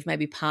innovative,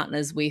 maybe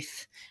partners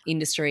with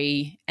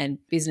industry and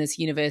business,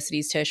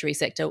 universities, tertiary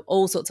sector,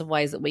 all sorts of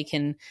ways that we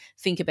can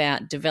think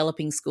about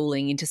developing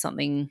schooling into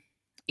something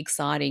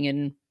exciting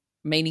and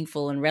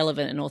meaningful and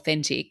relevant and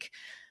authentic,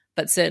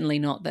 but certainly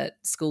not that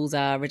schools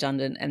are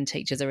redundant and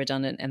teachers are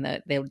redundant and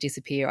that they'll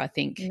disappear. I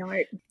think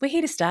we're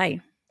here to stay.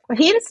 We're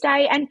here to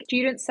stay, and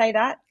students say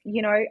that,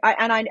 you know,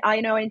 I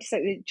know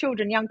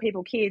children, young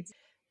people, kids,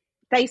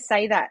 they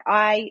say that.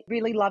 I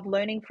really love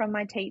learning from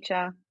my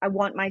teacher. I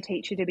want my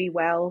teacher to be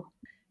well.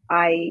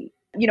 I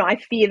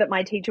fear that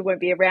my teacher won't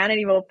be around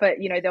anymore,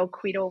 but, you know, they'll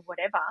quit or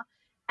whatever.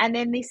 And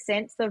then this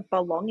sense of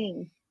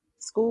belonging.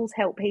 Schools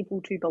help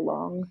people to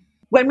belong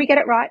when we get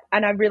it right.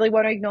 And I really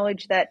want to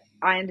acknowledge that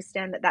I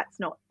understand that that's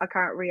not a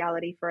current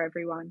reality for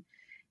everyone.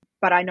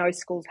 But I know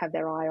schools have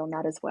their eye on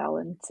that as well,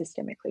 and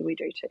systemically we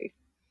do too.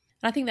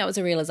 I think that was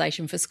a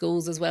realisation for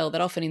schools as well,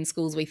 that often in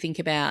schools we think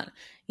about,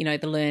 you know,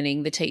 the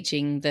learning, the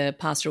teaching, the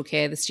pastoral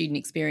care, the student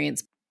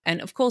experience.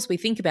 And of course we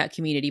think about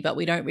community, but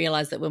we don't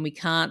realise that when we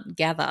can't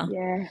gather,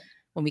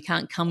 when we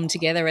can't come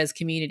together as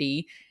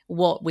community,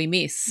 what we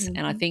miss.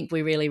 And I think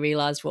we really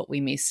realised what we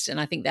missed. And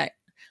I think that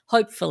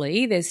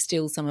hopefully there's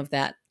still some of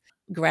that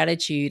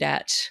gratitude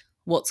at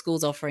what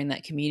schools offer in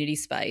that community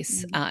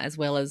space, as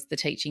well as the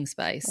teaching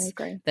space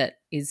that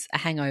is a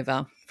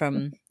hangover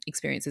from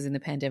experiences in the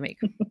pandemic.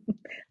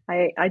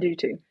 I do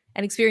too.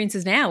 And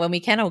experiences now when we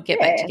can all get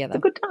back together. It's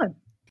a good time.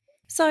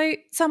 So,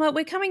 Summer,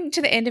 we're coming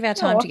to the end of our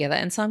time together,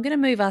 and so I'm going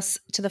to move us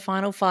to the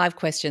final 5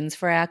 questions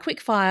for our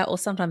quick fire, or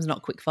sometimes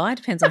not quick fire,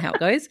 depends on how it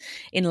goes,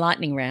 in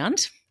lightning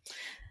round.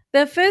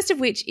 The first of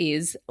which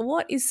is,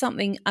 what is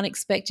something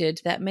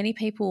unexpected that many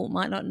people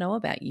might not know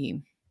about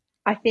you?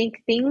 I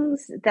think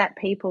things that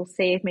people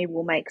see of me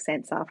will make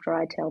sense after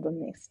I tell them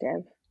this,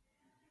 Deb.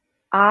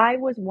 I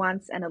was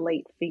once an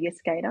elite figure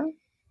skater.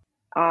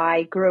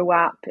 I grew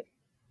up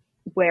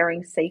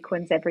wearing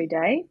sequins every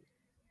day.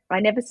 I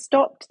never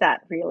stopped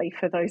that, really,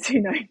 for those who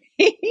know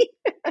me.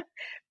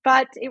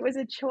 But it was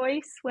a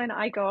choice when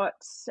I got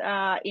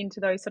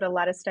into those sort of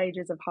latter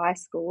stages of high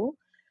school.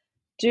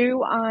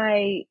 Do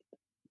I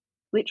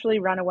literally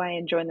run away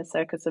and join the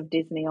circus of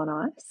Disney on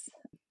Ice?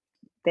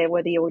 There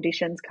were the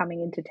auditions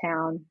coming into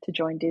town to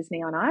join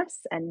Disney on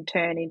Ice and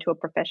turn into a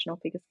professional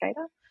figure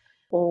skater.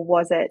 Or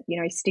was it,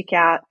 you know, stick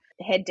out,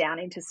 head down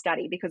into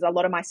study, because a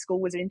lot of my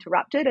school was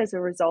interrupted as a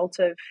result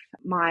of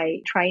my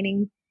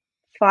training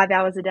 5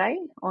 hours a day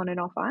on and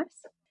off ice.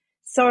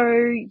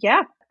 So,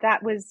 yeah,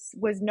 that was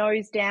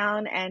nose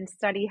down and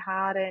study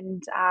hard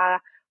and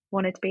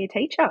wanted to be a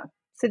teacher.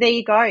 So there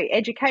you go.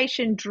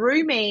 Education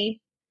drew me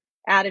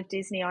out of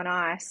Disney on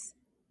Ice.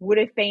 Would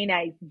have been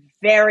a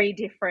very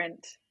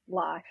different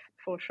life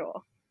for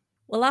sure.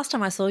 Well, last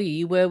time I saw you,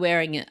 you were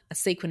wearing a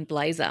sequin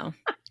blazer.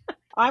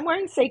 I'm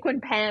wearing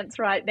sequin pants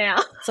right now.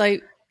 So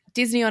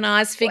Disney on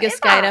Ice, figure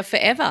skater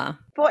forever.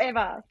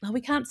 Forever. Oh,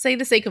 we can't see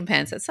the sequin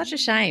pants. It's such a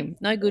shame.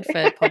 No good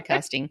for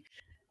podcasting.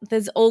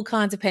 There's all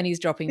kinds of pennies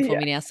dropping for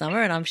me now,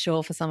 Summer, and I'm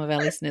sure for some of our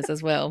listeners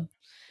as well.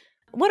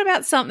 What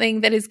about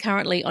something that is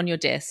currently on your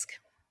desk?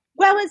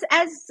 Well,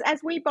 as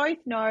we both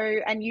know,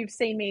 and you've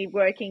seen me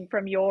working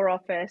from your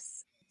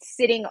office,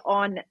 sitting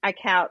on a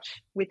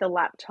couch with a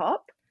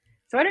laptop.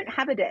 So I don't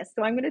have a desk.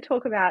 So I'm going to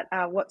talk about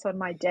what's on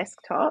my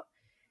desktop.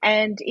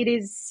 And it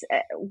is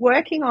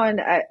working on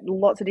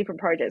lots of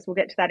different projects. We'll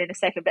get to that in a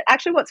second. But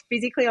actually what's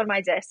physically on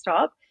my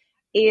desktop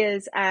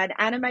is an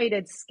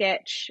animated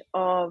sketch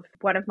of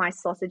one of my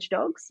sausage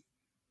dogs.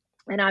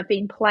 And I've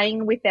been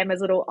playing with them as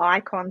little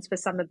icons for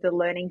some of the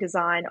learning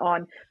design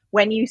on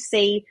when you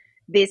see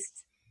this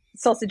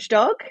sausage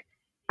dog,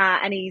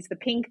 and he's the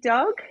pink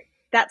dog,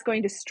 that's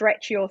going to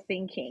stretch your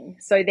thinking.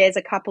 So there's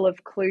a couple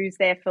of clues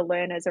there for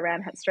learners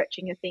around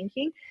stretching your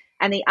thinking.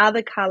 And the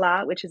other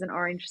colour, which is an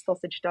orange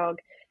sausage dog,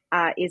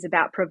 is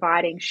about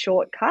providing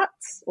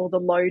shortcuts or the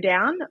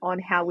lowdown on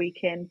how we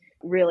can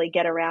really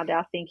get around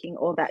our thinking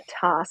or that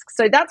task.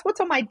 So that's what's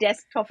on my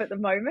desktop at the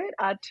moment,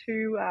 are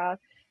two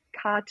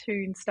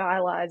cartoon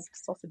stylized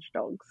sausage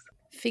dogs.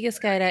 Figure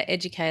skater,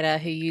 educator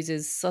who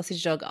uses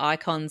sausage dog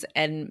icons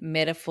and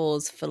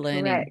metaphors for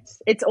learning. Correct.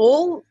 It's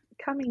all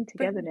coming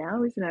together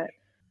now, isn't it?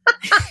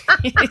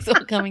 It's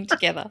all coming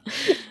together.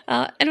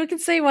 And we can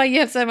see why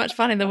you have so much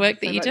fun in the work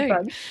that you do.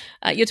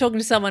 You're talking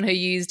to someone who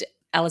used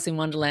Alice in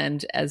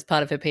Wonderland as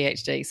part of her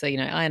PhD. So,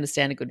 I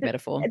understand a good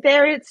metaphor.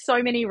 There are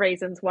so many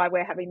reasons why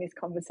we're having this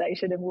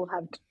conversation, and we'll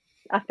have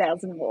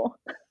 1,000 more.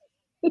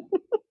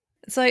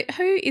 So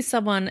who is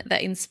someone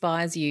that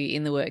inspires you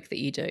in the work that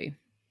you do?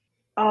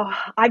 Oh,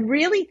 I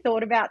really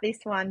thought about this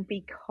one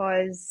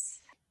because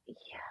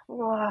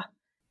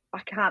I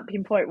can't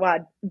pinpoint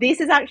one. This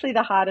is actually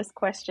the hardest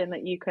question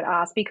that you could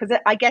ask, because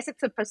I guess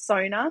it's a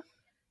persona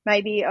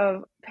maybe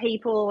of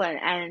people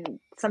and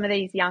some of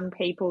these young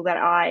people that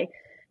I,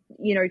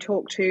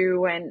 talk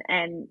to,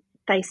 and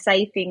they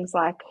say things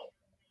like,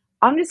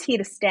 I'm just here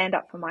to stand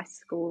up for my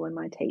school and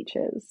my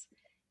teachers,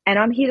 and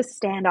I'm here to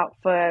stand up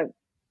for,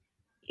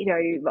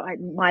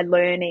 my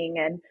learning,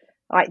 and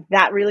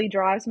that really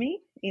drives me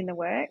in the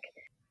work.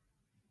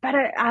 But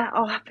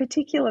a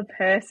particular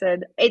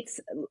person,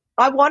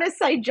 I want to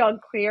say John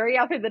Cleary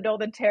up in the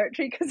Northern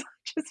Territory, because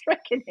I just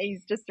reckon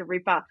he's just a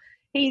ripper.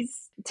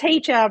 He's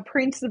teacher,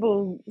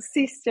 principal,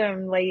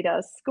 system leader,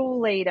 school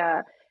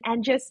leader,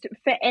 and just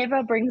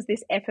forever brings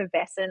this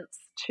effervescence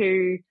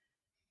to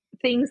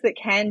things that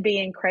can be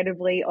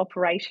incredibly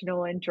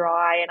operational and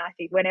dry. And I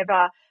think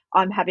whenever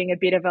I'm having a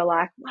bit of a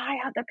why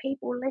aren't the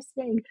people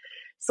listening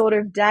sort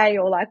of day,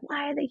 or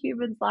why are the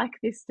humans like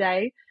this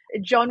day,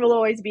 John will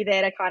always be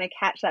there to kind of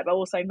catch that, but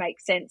also make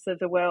sense of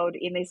the world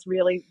in this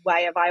really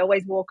way of, I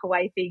always walk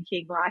away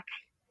thinking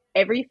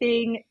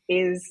everything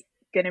is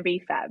going to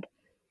be fab.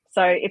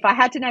 So if I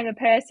had to name a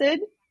person,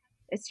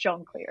 it's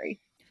John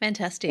Cleary.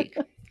 Fantastic.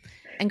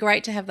 And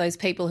great to have those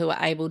people who are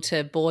able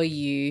to buoy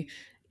you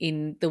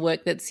in the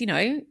work that's,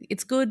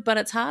 it's good, but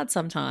it's hard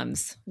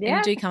sometimes. Yeah.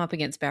 And you do come up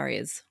against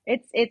barriers.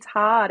 It's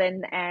hard,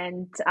 and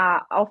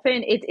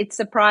often it's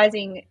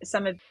surprising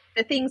some of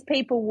the things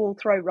people will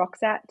throw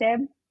rocks at,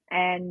 Deb,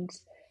 and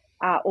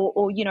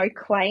or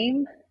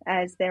claim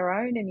as their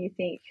own, and you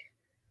think,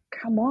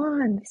 come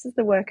on, this is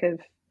the work of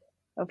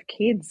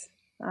kids.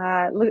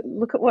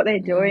 Look at what they're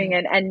doing,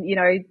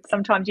 and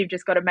sometimes you've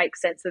just got to make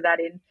sense of that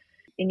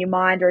in your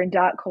mind or in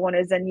dark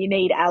corners, and you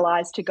need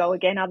allies to go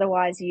again.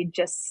 Otherwise, you'd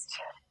just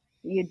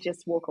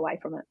walk away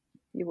from it.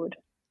 You would.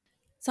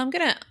 So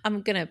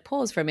I'm gonna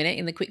pause for a minute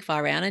in the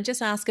quickfire round and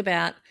just ask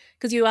about,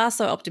 because you are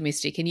so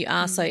optimistic and you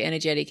are so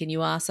energetic and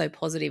you are so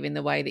positive in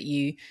the way that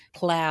you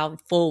plough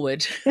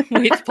forward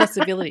with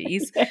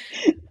possibilities.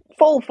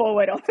 Fall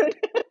forward often.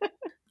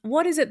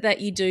 What is it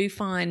that you do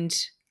find?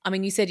 I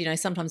mean, you said,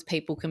 sometimes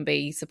people can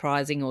be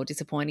surprising or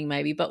disappointing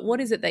maybe, but what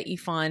is it that you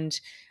find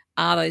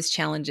are those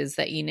challenges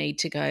that you need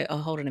to go, oh,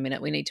 hold on a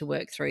minute, we need to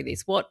work through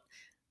this? What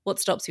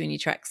stops you in your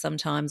tracks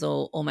sometimes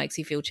or makes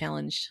you feel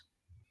challenged?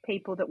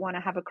 People that want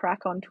to have a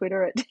crack on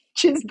Twitter at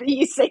teachers, but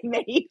you see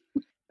me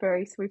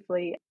very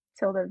swiftly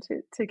tell them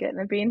to get in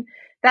the bin.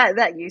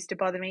 That used to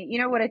bother me. You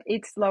know what?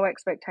 It's low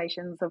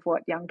expectations of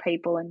what young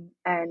people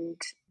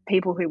and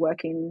people who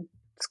work in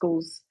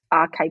schools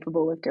are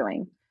capable of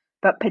doing,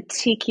 but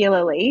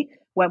particularly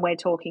when we're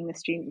talking the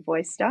student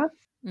voice stuff.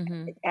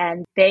 Mm-hmm.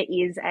 And there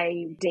is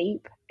a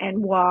deep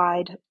and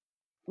wide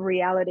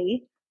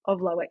reality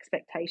of low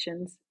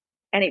expectations,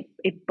 and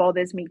it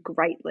bothers me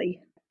greatly.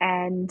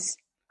 And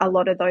a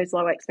lot of those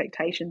low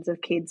expectations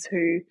of kids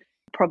who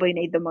probably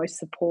need the most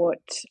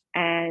support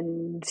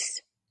and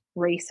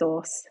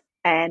resource,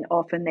 and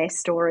often their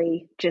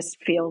story just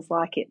feels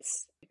like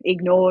it's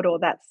ignored, or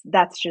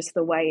that's just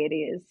the way it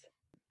is.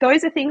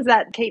 Those are things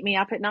that keep me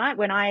up at night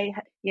when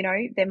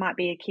there might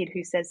be a kid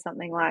who says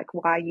something like,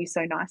 why are you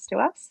so nice to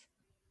us?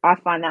 I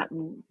find that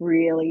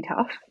really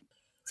tough.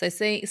 So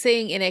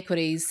seeing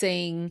inequities,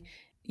 seeing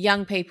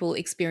young people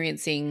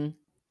experiencing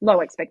low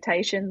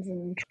expectations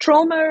and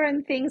trauma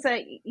and things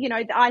that,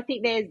 I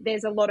think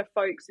there's a lot of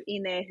folks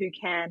in there who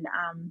can,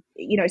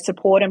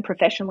 support and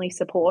professionally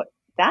support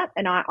that.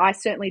 And I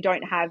certainly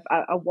don't have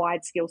a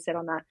wide skill set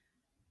on that.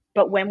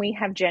 But when we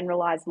have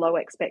generalized low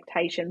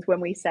expectations,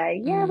 when we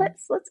say,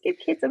 let's give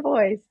kids a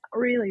voice,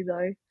 really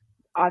though,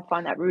 I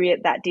find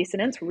that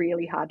dissonance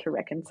really hard to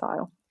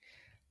reconcile.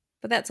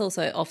 But that's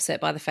also offset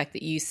by the fact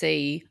that you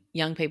see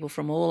young people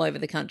from all over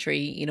the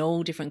country in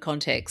all different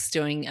contexts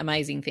doing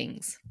amazing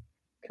things.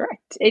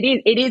 Correct.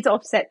 It is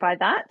offset by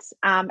that,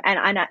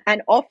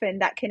 and often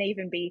that can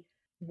even be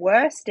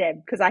worse,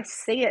 Deb, because I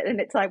see it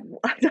and it's like,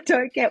 I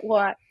don't get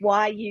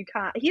why you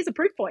can't. Here's a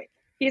proof point.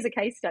 Here's a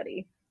case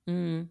study.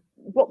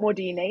 What more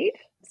do you need?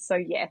 So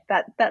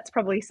that's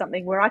probably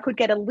something where I could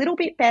get a little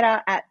bit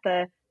better at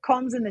the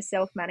comms and the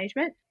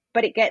self-management.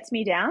 but it gets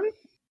me down.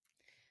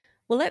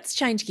 Well, let's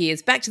change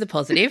gears. Back to the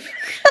positive.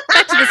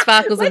 Back to the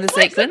sparkles and the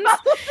sequins.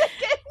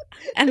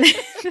 And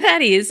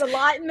that is... the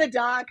light in the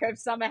dark of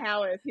Summer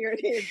Howarth. Here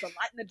it is, the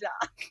light in the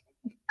dark.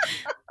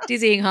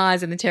 Dizzying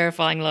highs and the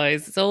terrifying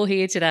lows. It's all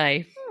here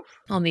today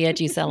on the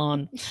Edgy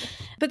Salon.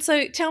 But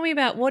so tell me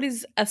about what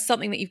is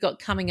something that you've got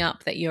coming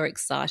up that you're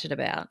excited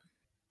about?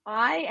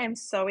 I am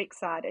so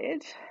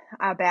excited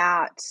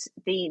about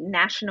the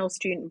National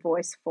Student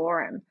Voice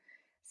Forum.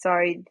 So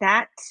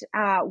that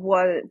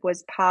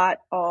was part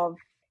of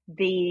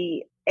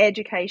the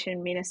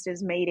Education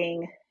Ministers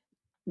meeting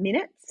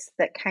minutes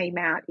that came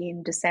out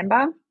in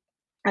December.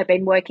 I've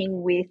been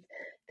working with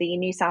the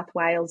New South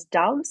Wales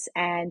Doves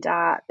and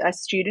a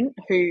student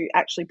who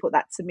actually put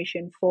that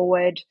submission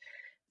forward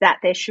that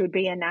there should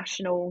be a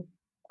national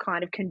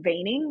kind of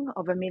convening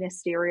of a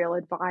ministerial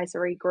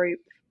advisory group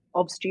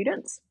of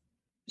students.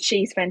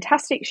 She's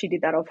fantastic. She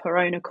did that of her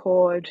own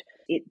accord.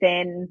 It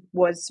then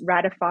was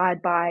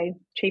ratified by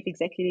chief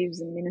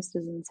executives and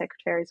ministers and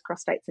secretaries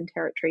across states and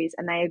territories,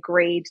 and they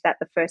agreed that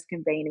the first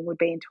convening would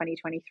be in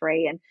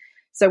 2023. And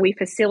so we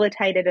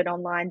facilitated an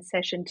online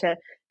session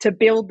to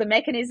build the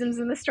mechanisms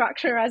and the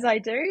structure as I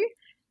do,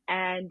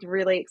 and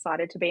really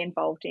excited to be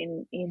involved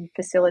in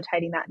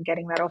facilitating that and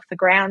getting that off the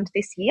ground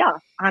this year.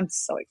 I'm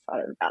so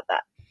excited about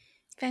that.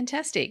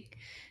 Fantastic.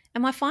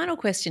 And my final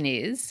question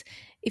is,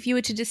 if you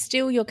were to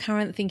distill your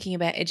current thinking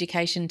about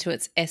education to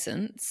its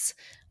essence,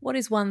 what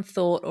is one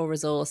thought or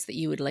resource that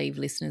you would leave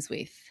listeners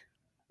with?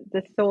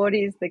 The thought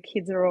is the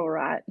kids are all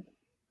right.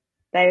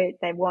 They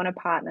want to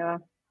partner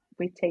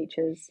with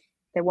teachers.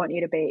 They want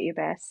you to be at your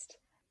best.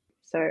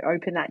 So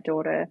open that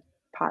door to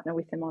partner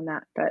with them on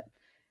that. But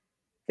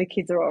the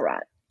kids are all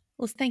right.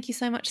 Well, thank you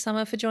so much,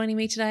 Summer, for joining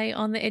me today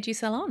on the Edu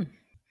Salon.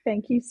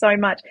 Thank you so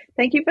much.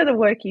 Thank you for the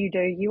work you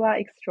do. You are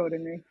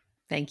extraordinary.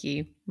 Thank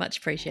you. Much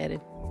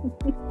appreciated.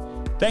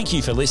 Thank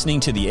you for listening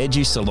to the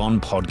Edu Salon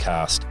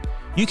podcast.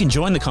 You can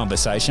join the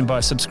conversation by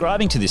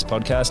subscribing to this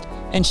podcast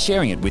and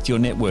sharing it with your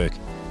network,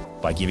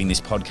 by giving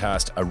this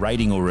podcast a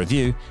rating or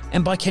review,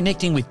 and by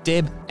connecting with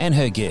Deb and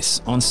her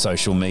guests on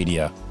social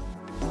media.